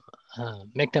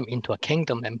into a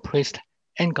kingdom and priest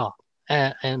and God,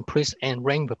 and priest and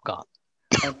reign with God.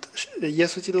 耶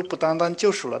稣基督不单单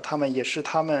救赎了他们，也是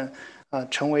他们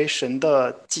成为神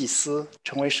的祭司，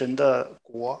成为神的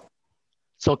国。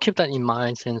So keep that in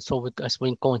mind, and so as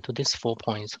we go into these 4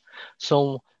 points.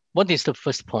 So what is the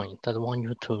first point that I want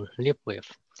you to live with?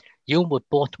 You were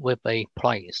bought with a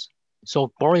price.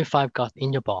 So glorify God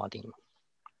in your body.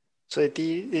 所以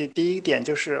第一点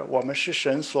就是我们是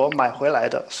神所买回来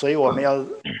的，所以我们要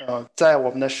在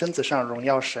我们的身子上荣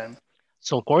耀神。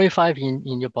So glorify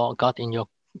in your God in your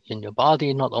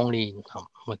body. Not only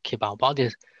we keep our body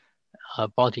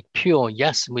pure.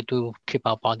 Yes, we do keep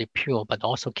our body pure, but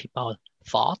also keep our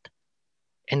thought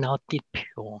and our deed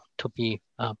pure to be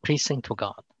pleasing to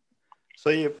God.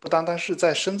 所以不单单是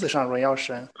在身子上荣耀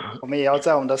神，我们也要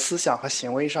在我们的思想和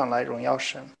行为上来荣耀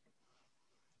神。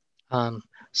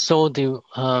So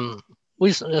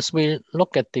as we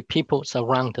look at the peoples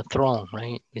around the throne,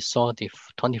 right? We saw the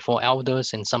 24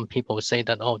 elders, and some people say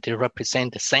that, oh, they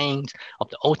represent the saints of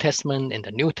the Old Testament and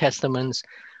the New Testaments.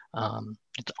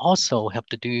 It also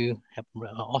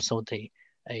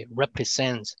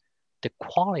represents the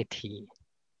quality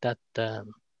that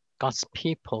God's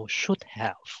people should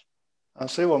have.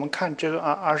 所以我们看这个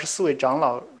24位长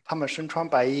老，他们身穿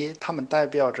白衣，他们代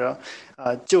表着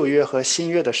旧约和新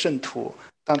约的圣徒，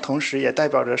但同时也代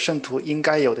表着圣徒应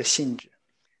该有的性质。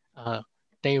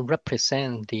They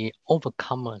represent the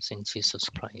overcomers in Jesus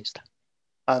Christ.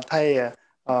 它也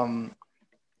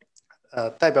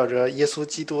代表着耶稣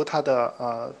基督他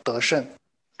的得胜。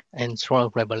And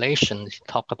throughout Revelation, he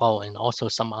talk about, and also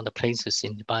some other places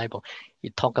in the Bible, he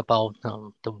talk about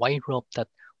the white robe, that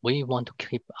we want to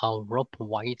keep our robe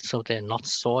white so they're not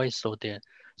soiled,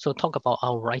 so talk about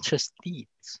our righteous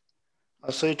deeds.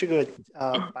 所以这个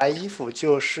白衣服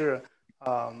就是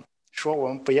说我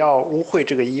们不要污秽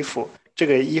这个衣服，这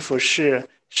个衣服是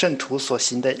圣徒所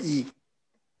行的义。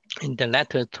In the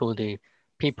letter to the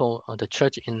people of the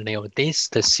church in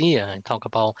Laodicea, I talk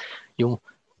about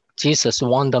Jesus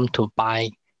want them to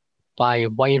buy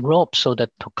white robes so that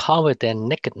to cover their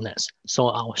nakedness,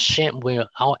 so our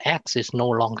acts is no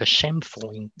longer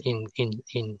shameful in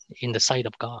the sight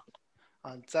of God.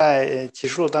 在启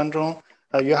示录当中，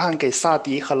约翰给撒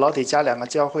迪和老底嘉两个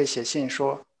教会写信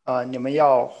说，你们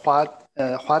要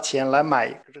花钱来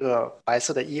买这个白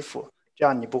色的衣服，这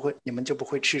样你们就不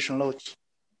会赤身露体。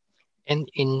And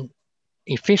in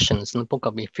Ephesians, in the book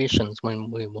of Ephesians, when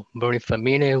we were very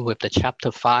familiar with the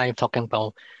chapter 5, talking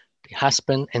about the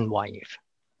husband and wife.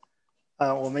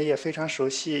 我们也非常熟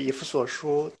悉以弗所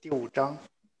书第5章。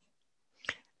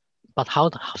But how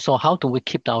do we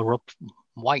keep our robe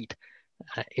white?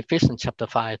 Ephesians chapter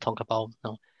 5 talk about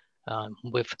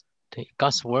with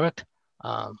God's word,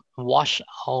 wash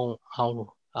our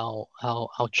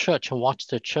church, wash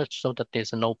the church so that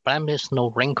there's no blemish,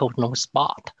 no wrinkle, no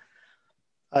spot.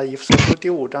 以弗所书第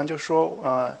5章就说，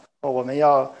我们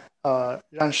要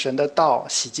让神的道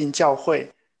洗净教会，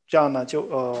这样呢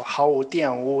就毫无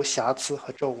玷污、瑕疵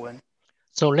和皱纹。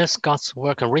So let God's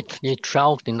work richly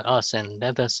dwell in us, and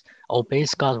let us obey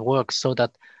God's work so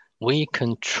that we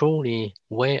can truly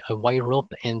wear a white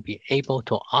robe and be able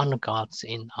to honor God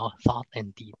in our thought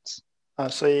and deeds.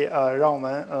 所以让我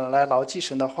们来牢记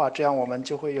神的话，这样我们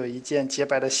就会有一件洁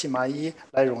白的细麻衣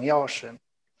来荣耀神。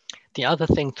The other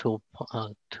thing to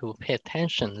pay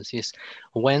attention is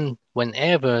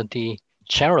whenever the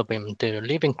cherubim, the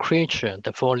living creature,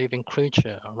 the 4 living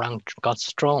creature around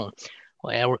God's throne,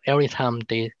 every time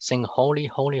they sing holy,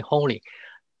 holy, holy,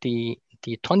 the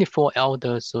 24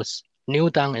 elders was kneel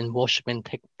down and worship and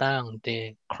take down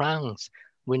their crowns.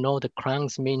 We know the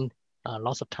crowns mean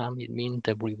lots of time it means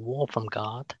the reward from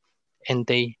God, and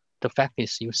the fact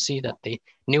is you see that they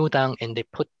kneel down and they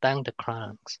put down the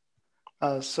crowns.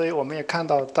 所以我们也看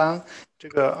到，当这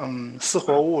个四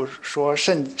活物说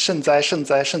圣哉圣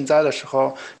哉圣哉的时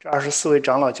候，这24位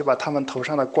长老就把他们头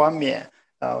上的冠冕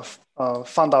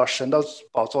放到神的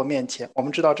宝座面前。我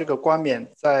们知道这个冠冕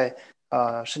在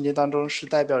圣经当中是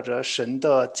代表着神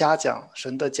的嘉奖、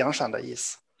神的奖赏的意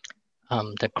思。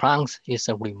The crowns is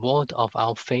a reward of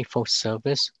our faithful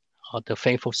service, or the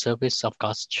faithful service of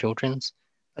God's children.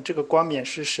 这个冠冕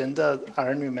是神的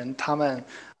儿女们他们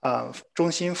忠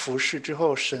心服侍之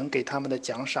后，神给他们的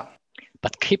奖赏。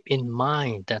But keep in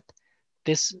mind that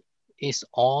this is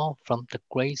all from the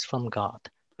grace from God.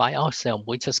 By ourselves,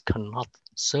 we just cannot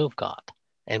serve God,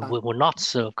 and we will not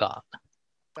serve God.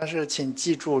 但是请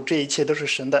记住，这一切都是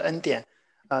神的恩典。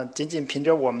仅仅凭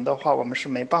着我们的话，我们是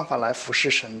没办法来服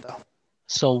侍神的。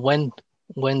So when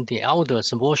the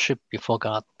elders worship before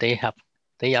God, they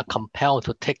are compelled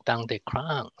to take down their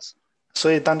crowns. 所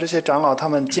以当这些长老他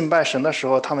们敬拜神的时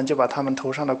候，他们就把他们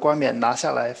头上的冠冕拿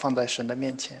下来，放在神的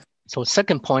面前。So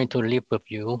second point to leave with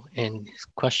you, and the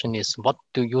question is, what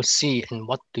do you see and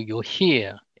what do you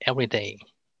hear every day,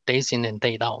 days in and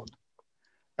day out?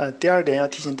 第二点要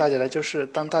提醒大家的就是，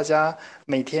当大家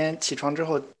每天起床之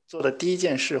后做的第一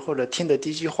件事或者听的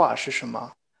第一句话是什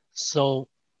么？ So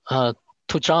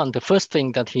to John, the first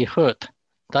thing that he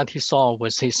saw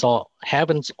was he saw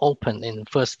heavens open, and the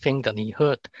first thing that he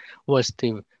heard was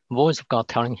the voice of God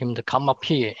telling him to come up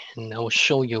here, and I will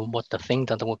show you what the thing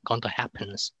that was going to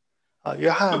happen.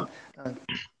 约翰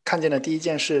看见的第一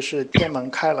件事是天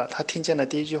门开了，他听见的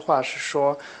第一句话是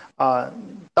说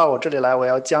到我这里来，我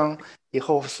要将以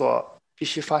后所必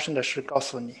须发生的事告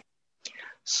诉你。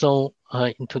So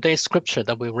in today's scripture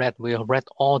that we have read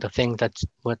all the things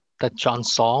that John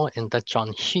saw and that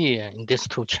John heard in these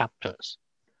 2 chapters.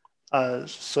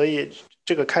 所以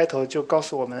这个开头就告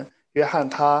诉我们，约翰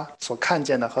他所看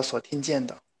见的和所听见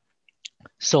的。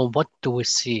So what do we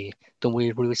see? Do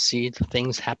we really see the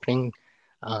things happening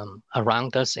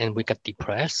around us and we get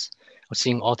depressed? Or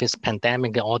seeing all this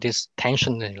pandemic, all this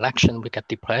tension in election, we get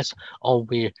depressed? Or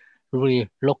we really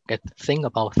look think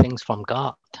about things from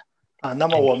God? 那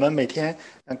么我们每天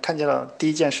看见的第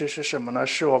一件事是什么呢？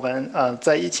是我们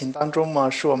在疫情当中吗？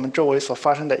是我们周围所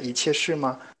发生的一切事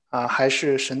吗？还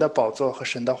是神的宝座和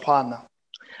神的话呢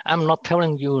I'm not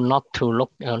telling you not to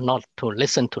look, not to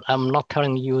listen to. I'm not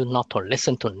telling you not to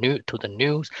listen to the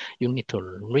news. You need to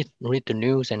read the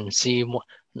news and see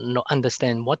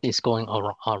understand what is going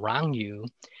around you,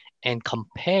 and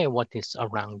compare what is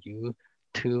around you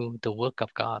to the work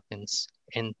of God, and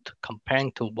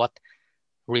comparing to what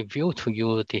reveal to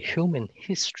you the human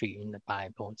history in the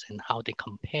Bible and how they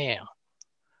compare.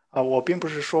 我并不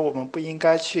是说我们不应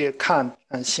该去看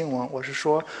新闻，我是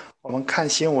说我们看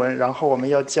新闻，然后我们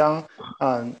要将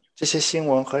这些新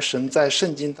闻和神在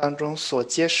圣经当中所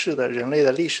揭示的人类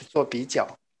的历史做比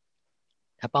较。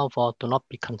Above all, do not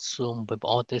be consumed with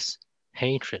all these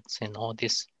hatreds and all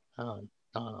this.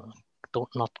 Do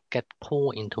not get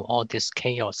pulled into all this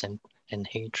chaos and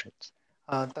hatred.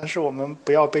 但是我们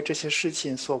不要被这些事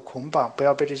情所捆绑，不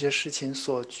要被这些事情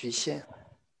所局限。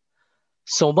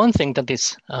So one thing that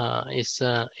is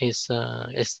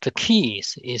the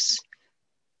keys is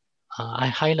I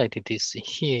highlighted this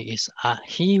here is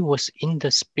he was in the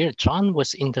spirit. John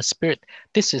was in the spirit.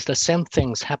 This is the same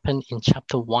things happened in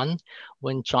chapter 1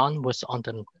 when John was on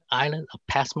the island of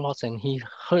Patmos and he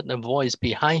heard a voice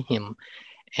behind him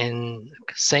and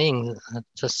saying,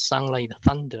 just sound like the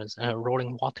thunders,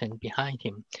 rolling water behind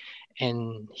him.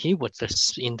 And he was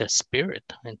in the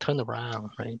spirit and turned around,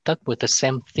 right? That was the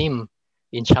same theme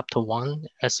in chapter 1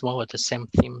 as well as the same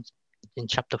theme in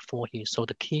chapter 4 here. So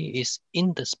the key is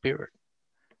in the spirit.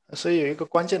 所以有一个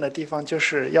关键的地方就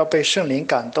是要被圣灵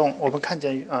感动。我们看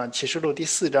见启示录第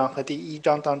4章和第1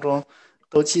章当中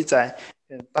都记载，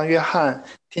当约翰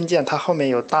听见他后面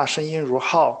有大声音如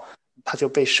号，他就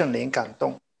被圣灵感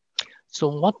动。So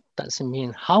what does it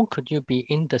mean? How could you be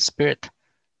in the spirit?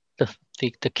 The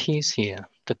keys here,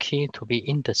 the key to be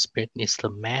in the spirit is to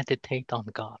meditate on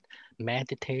God,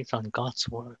 meditate on God's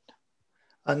word.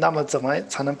 那么怎么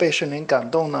才能被圣灵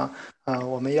感动呢？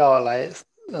我们要来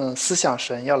思想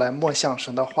神，要来默想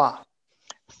神的话。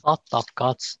Thought of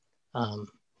God's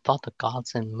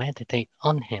and meditate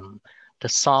on Him. The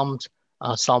Psalm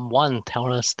 1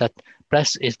 tells us that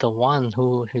blessed is the one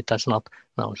who does not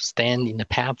stand in the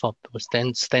path of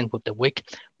stand with the wicked,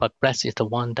 but blessed is the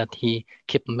one that he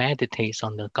meditates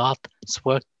on the God's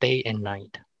word day and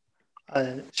night.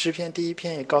 诗篇第1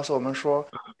篇也告诉我们说，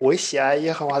唯喜爱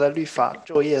耶和华的律法，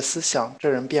昼夜思想，这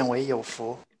人变为有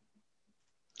福。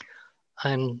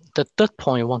And the third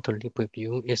point I want to leave with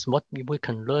you is what we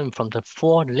can learn from the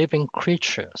 4 living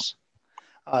creatures.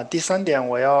 第3点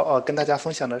我要跟大家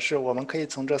分享的是，我们可以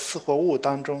从这4活物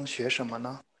当中学什么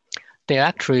呢？ They're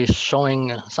actually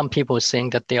showing some people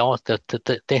saying that they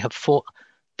have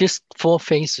these 4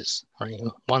 faces. Right?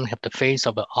 One have the face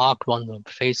of an ox, one with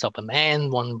the face of a man,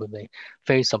 one with the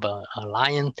face of a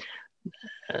lion.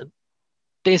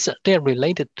 They're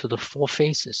related to the 4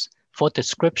 faces, 4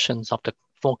 descriptions of the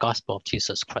 4 gospel of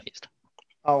Jesus Christ.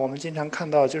 我们经常看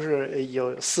到就是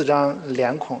有4张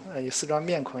脸孔，有4张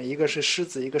面孔，一个是狮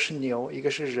子，一个是牛，一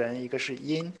个是人，一个是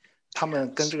鹰，他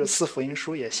们跟这个4福音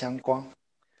书也相关。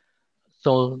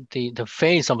So the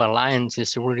face of a lion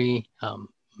is really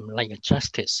like a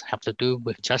justice, have to do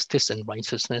with justice and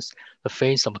righteousness. The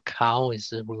face of a cow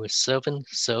is with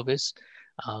service.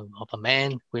 Of a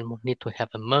man, we need to have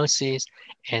mercies,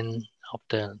 and of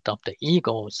the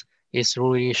eagles is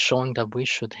really showing that we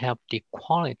should have the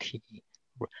quality.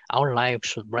 Our life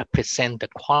should represent the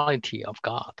quality of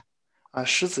God.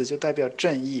 狮子就代表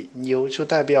正义，牛就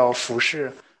代表服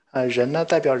侍，人呢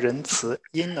代表仁慈，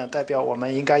鹰呢代表我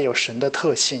们应该有神的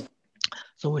特性。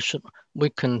So we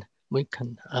can live.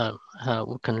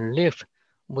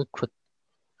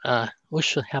 We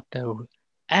should have the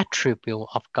attribute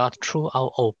of God through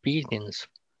our obedience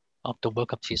of the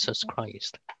work of Jesus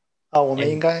Christ. 我们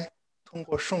应该通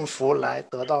过顺服来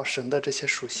得到神的这些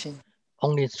属性。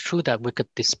Only through that we could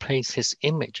display His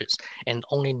images, and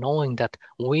only knowing that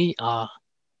we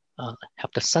have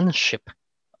the sonship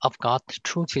of God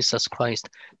through Jesus Christ,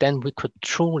 then we could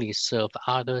truly serve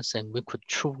others, and we could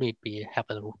truly have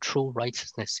a true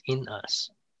righteousness in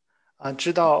us.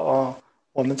 知道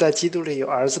我们在基督里有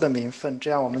儿子的名分，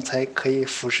这样我们才可以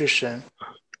服侍神。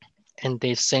And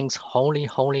they sing holy,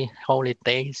 holy, holy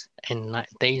days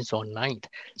or night.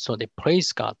 So they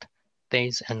praise God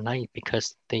days and night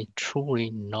because they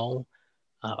truly know,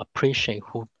 appreciate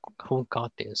who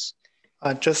God is.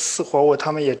 这4活物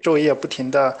他们也昼夜不停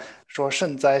的说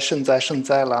圣哉，圣哉，圣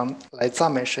哉，来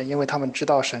赞美神，因为他们知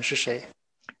道神是谁。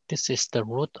This is the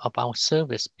root of our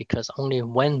service, because only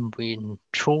when we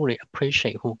truly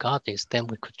appreciate who God is, then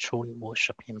we could truly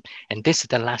worship Him. And this is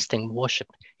the lasting worship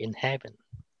in heaven.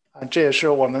 这也是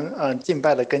我们敬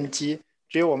拜的根基。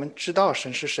只有我们知道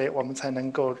神是谁，我们才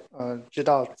能够知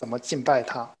道怎么敬拜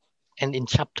他。And in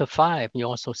chapter 5, you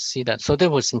also see that. So that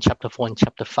was in chapter 4. In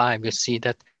chapter 5, you see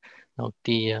that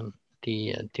there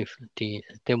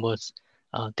was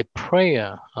the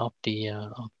prayer of the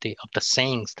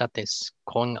saints that is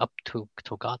going up to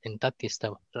God, and that is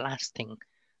the lasting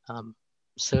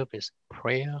service.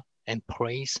 Prayer and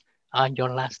praise are your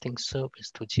lasting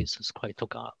service to Jesus Christ, to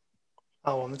God.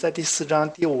 我们在第4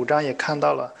章、第5章也看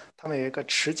到了，他们有一个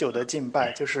持久的敬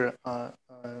拜，就是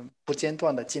不间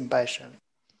断的敬拜神。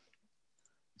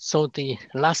So the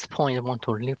last point I want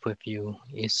to leave with you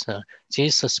is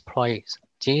Jesus Christ,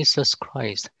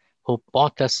 who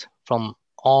bought us from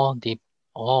all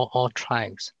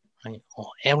tribes, right,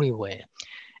 or everywhere,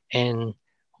 and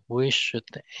we should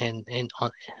and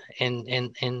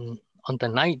on the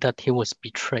night that he was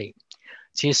betrayed,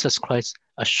 Jesus Christ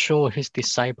assured his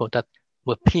disciples that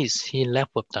with peace he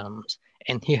left with them,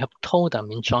 and he have told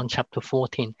them in John chapter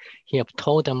 14, he have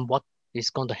told them what is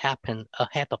going to happen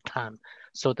ahead of time,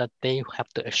 so that they have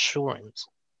the assurance.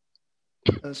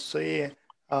 所以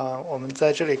我们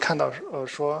在这里看到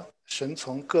说，神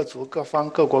从各族、各方、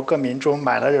各国、各民中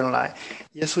买了人来。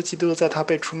耶稣基督在他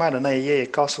被出卖的那一夜，也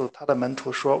告诉他的门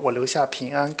徒说：“我留下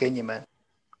平安给你们。”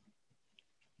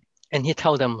 And he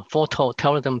tell them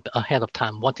ahead of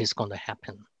time what is going to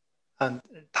happen.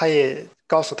 他也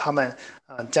告诉他们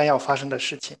将要发生的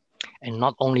事情。And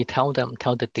not only tell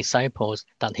the disciples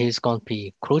that he's going to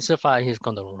be crucified, he's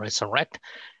going to resurrect,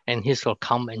 and he's going to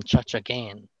come and judge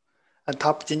again.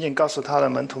 他不仅仅告诉他的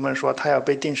门徒们说他要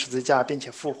被钉十字架并且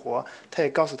复活，他也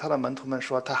告诉他的门徒们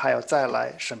说他还要再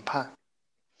来审判。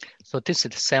So this is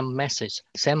the same message,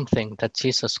 same thing that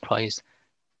Jesus Christ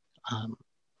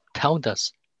told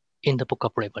us in the book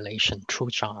of Revelation through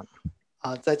John.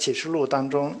 在启示录当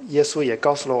中，耶稣也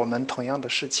告诉了我们同样的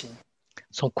事情。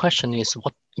So question is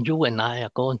what you and I are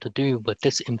going to do with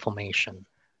this information.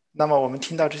 那么我们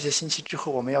听到这些信息之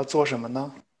后，我们要做什么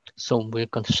呢？ So we're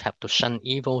going to have to shun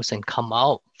evils and come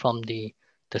out from the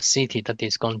city that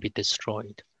is going to be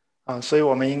destroyed. 所以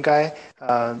我们应该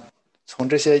从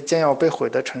这些将要被毁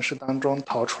的城市当中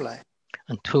逃出来。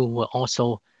And two, we'll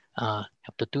also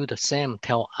have to do the same,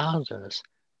 tell others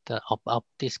about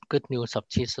this good news of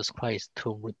Jesus Christ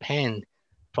to repent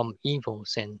from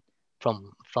evils and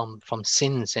from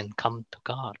sins and come to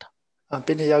God.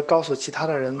 并且要告诉其他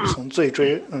的人从罪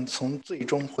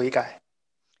中悔改。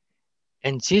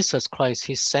And Jesus Christ,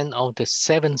 he sent out the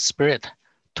 7 Spirit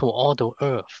to all the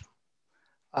earth.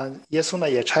 耶稣呢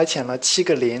也差遣了7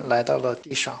个灵来到了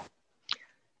地上。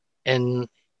And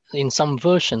in some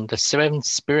version, the 7th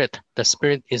Spirit, the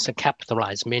Spirit is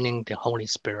capitalized, meaning the Holy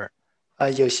Spirit.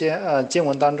 有些经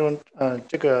文当中，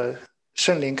这个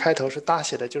圣灵开头是大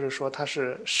写的，就是说它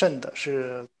是圣的，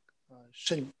是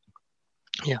圣。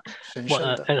Yeah.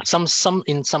 Well,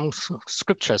 in some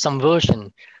scripture, some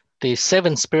version, the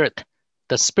 7th Spirit,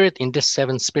 the Spirit in this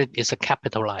 7th Spirit is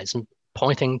capitalized,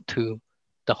 pointing to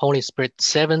the Holy Spirit.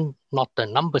 7, not the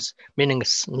numbers, meaning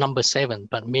number 7,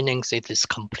 but meaning it is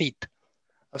complete.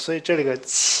 所以这里个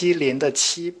7灵的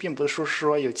7，并不是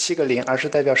说有7个灵，而是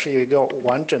代表是有一个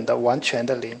完整的、完全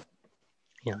的灵。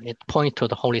Yeah, it points to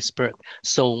the Holy Spirit.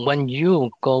 So when you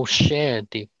go share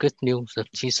the good news of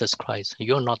Jesus Christ,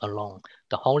 you're not alone.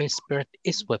 The Holy Spirit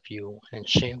is with you and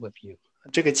share with you.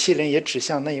 这个7灵也指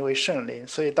向那一位圣灵，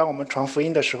所以当我们传福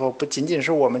音的时候，不仅仅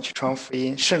是我们去传福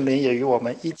音，圣灵也与我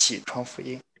们一起传福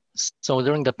音。So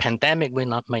during the pandemic, we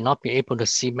may not be able to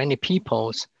see many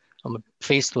people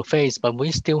face to face, but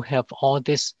we still have all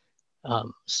this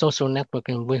social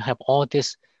networking. We have all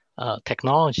this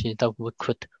technology that we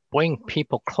could bring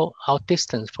people out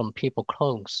distance from people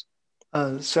close.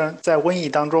 虽然在瘟疫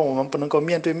当中，我们不能够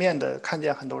面对面的看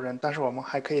见很多人，但是我们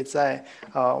还可以在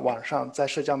网上，在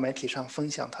社交媒体上分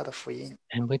享他的福音。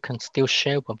And we can still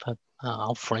share with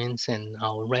our friends and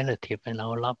our relative and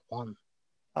our loved one.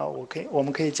 我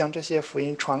们可以将这些福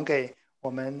音传给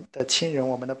我们的亲人、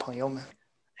我们的朋友们。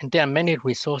And there are many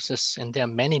resources and there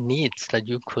are many needs that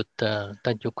you could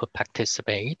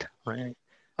participate, right?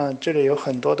 这里有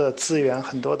很多的资源，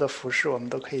很多的服饰，我们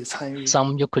都可以参与。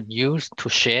Some you could use to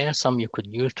share, some you could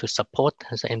use to support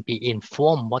and be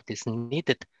informed what is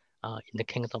needed in the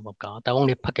kingdom of God. I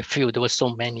only pick a few. There were so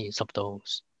many of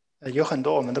those. 有很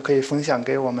多我们都可以分享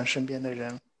给我们身边的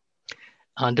人。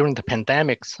During the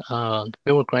pandemics, the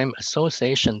Bill Graham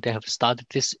Association, they have started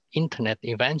this internet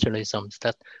evangelism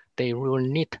that they will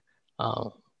need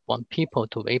want people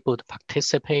to be able to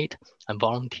participate and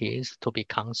volunteers to be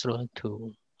counselor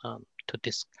to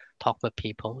talk with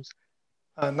people.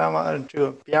 那么这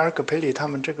个比尔·葛培里他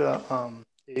们这个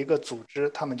有一个组织，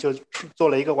他们就做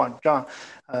了一个网站，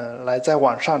来在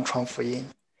网上传福音。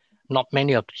not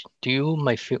many of you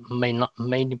maybe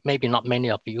not many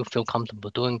of you feel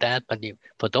comfortable doing that, but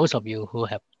for those of you who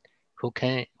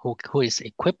is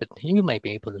equipped, you may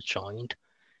be able to join,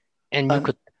 and you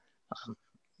could.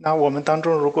 那我们当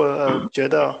中如果觉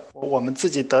得我们自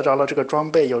己得着了这个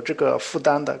装备，有这个负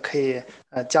担的，可以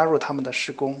加入他们的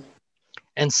事工。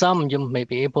And some you may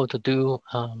be able to do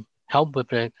help with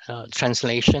the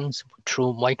translations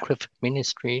through Wycliffe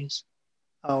Ministries.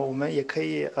 我们也可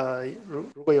以如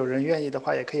果有人愿意的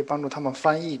话，也可以帮助他们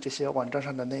翻译这些网站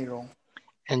上的内容。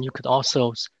And you could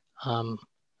also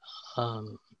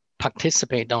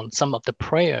participate on some of the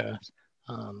prayer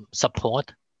support.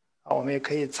 我们也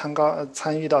可以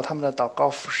参与到他们的祷告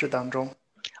服事当中。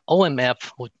OMF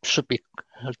should be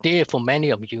dear for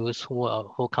many of you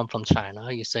who come from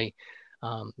China. You say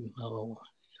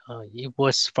it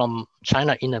was from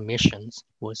China Inner Missions,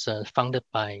 was founded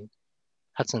by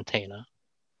Hudson Taylor.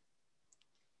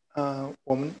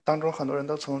 我们当中很多人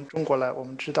都从中国来，我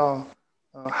们知道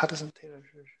Hudson Taylor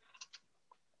是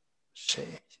谁？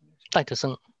戴德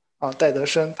生。戴德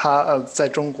生，他在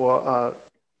中国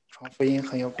传福音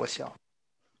很有果效。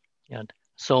Yeah.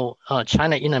 So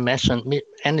China Inner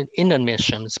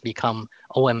Missions become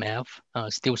OMF,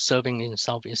 still serving in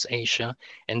Southeast Asia,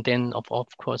 and then of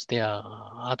course there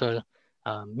are other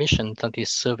missions that is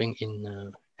serving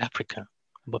in Africa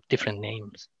with different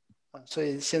names. 所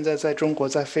以现在在中国，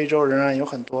在非洲仍然有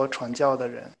很多传教的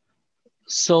人。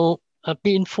So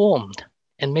be informed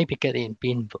and maybe be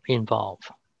involved.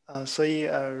 所以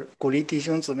鼓励弟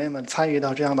兄姊妹们参与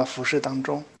到这样的服事当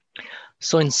中。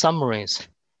So in summaries,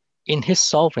 in His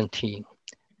sovereignty,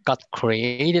 God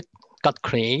created, God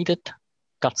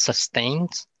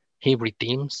sustains, He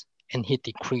redeems, and He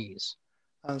decrees.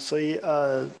 所以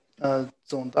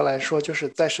总的来说，就是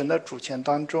在神的主权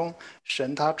当中，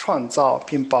神他创造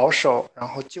并保守，然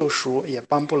后救赎，也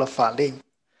颁布了法令。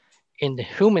In the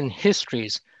human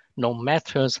histories, no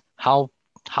matter how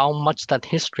much that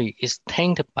history is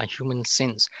tainted by human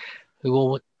sins,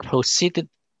 the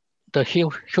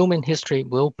human history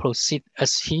will proceed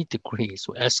as He decrees,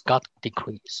 as God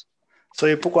decrees. 所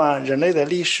以，不管人类的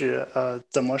历史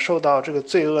怎么受到这个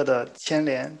罪恶的牵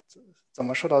连，怎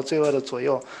么受到罪恶的左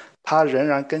右，它仍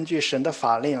然根据神的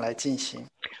法令来进行。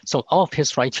So out of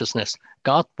His righteousness,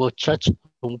 God will judge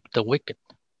the wicked.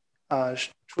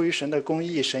 出于神的公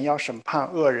义，神要审判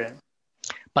恶人。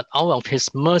But out of His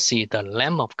mercy, the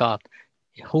Lamb of God,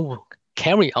 who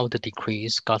carry out the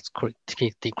decrees, God's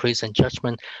decrees and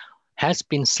judgment, has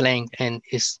been slain and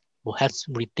has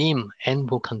redeemed and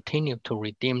will continue to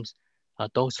redeem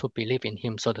those who believe in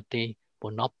Him, so that they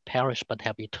will not perish but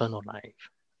have eternal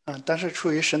life. 但是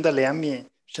出于神的怜悯，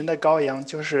神的羔羊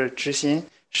就是执行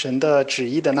神的旨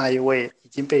意的那一位，已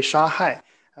经被杀害，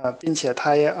并且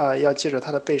他要借着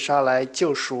他的被杀来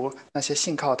救赎那些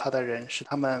信靠他的人，使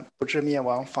他们不至灭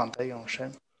亡，反得永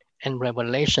生。And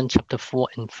Revelation chapter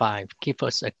 4 and 5 give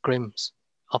us a glimpse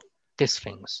of these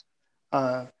things.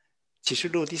 启示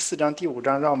录第4章、第5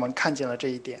章让我们看见了这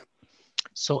一点。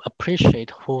So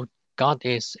appreciate who God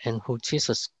is and who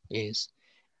Jesus is,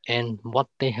 and what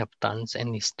they have done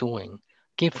and is doing.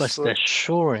 Give us the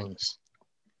assurance.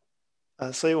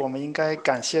 所以我们应该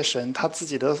感谢神，他自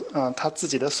己的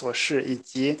所事，以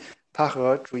及他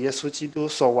和主耶稣基督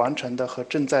所完成的和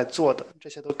正在做的，这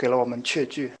些都给了我们确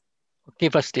据。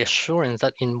Give us the assurance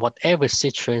that in whatever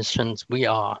situations we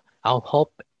are, our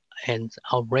hope and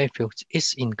our refuge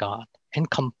is in God, and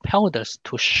compelled us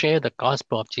to share the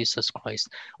gospel of Jesus Christ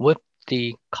with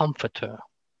the Comforter.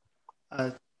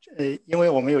 因为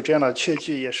我们有这样的确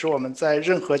据，也是我们在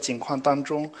任何境况当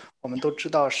中，我们都知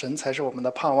道神才是我们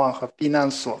的盼望和避难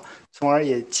所，从而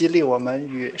也激励我们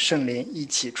与圣灵一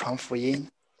起传福音。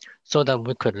So that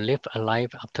we could live a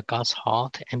life after God's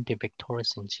heart and be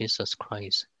victorious in Jesus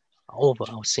Christ over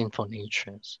our sinful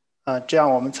natures. 这样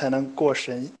我们才能过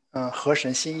合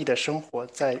神心意的生活，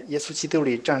在耶稣基督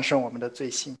里战胜我们的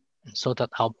罪性。So that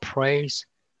our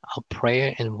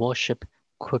prayer and worship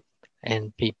could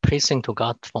and be pleasing to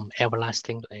God from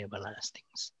everlasting to everlasting.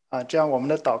 这样我们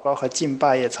的祷告和敬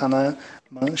拜也才能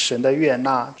蒙神的悦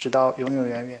纳，直到永永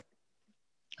远远。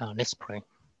Let's pray.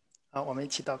 我们一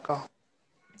起祷告。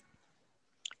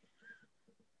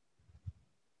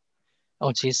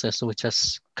Oh Jesus, we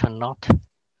just cannot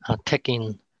take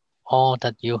in all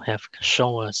that you have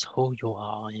shown us who you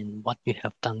are and what you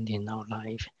have done in our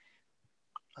life.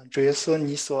 主耶稣，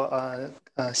你所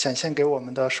显现给我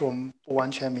们的是我们不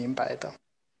完全明白的。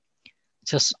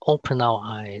Just open our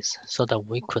eyes so that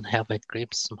we could have a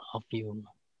glimpse of you.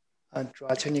 主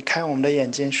啊，求你开我们的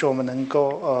眼睛，使我们能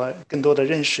够更多的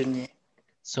认识你。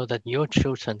So that your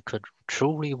children could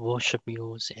truly worship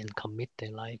you and commit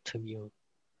their life to you.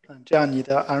 这样你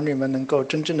的儿女们能够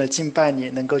真正的敬拜你，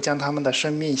能够将他们的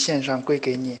生命献上归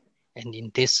给你。 And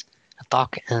in this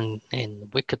dark and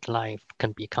wicked life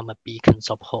can become a beacons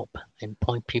of hope and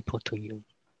point people to you.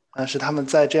 使他们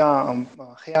在这样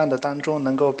黑暗的当中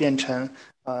能够变成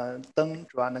灯，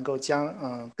主要能够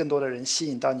将更多的人吸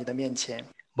引到你的面前。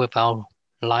 With our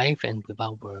life and with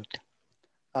our word.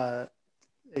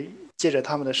 借着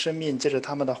他们的生命，借着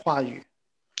他们的话语。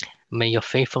 May your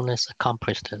faithfulness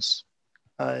accomplish this.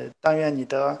 但愿你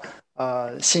的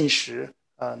信实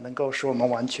能够使我们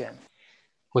完全。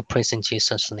 We praise in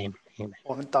Jesus' name. Amen.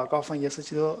 我们祷告奉耶稣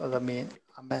基督的名，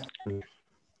阿门。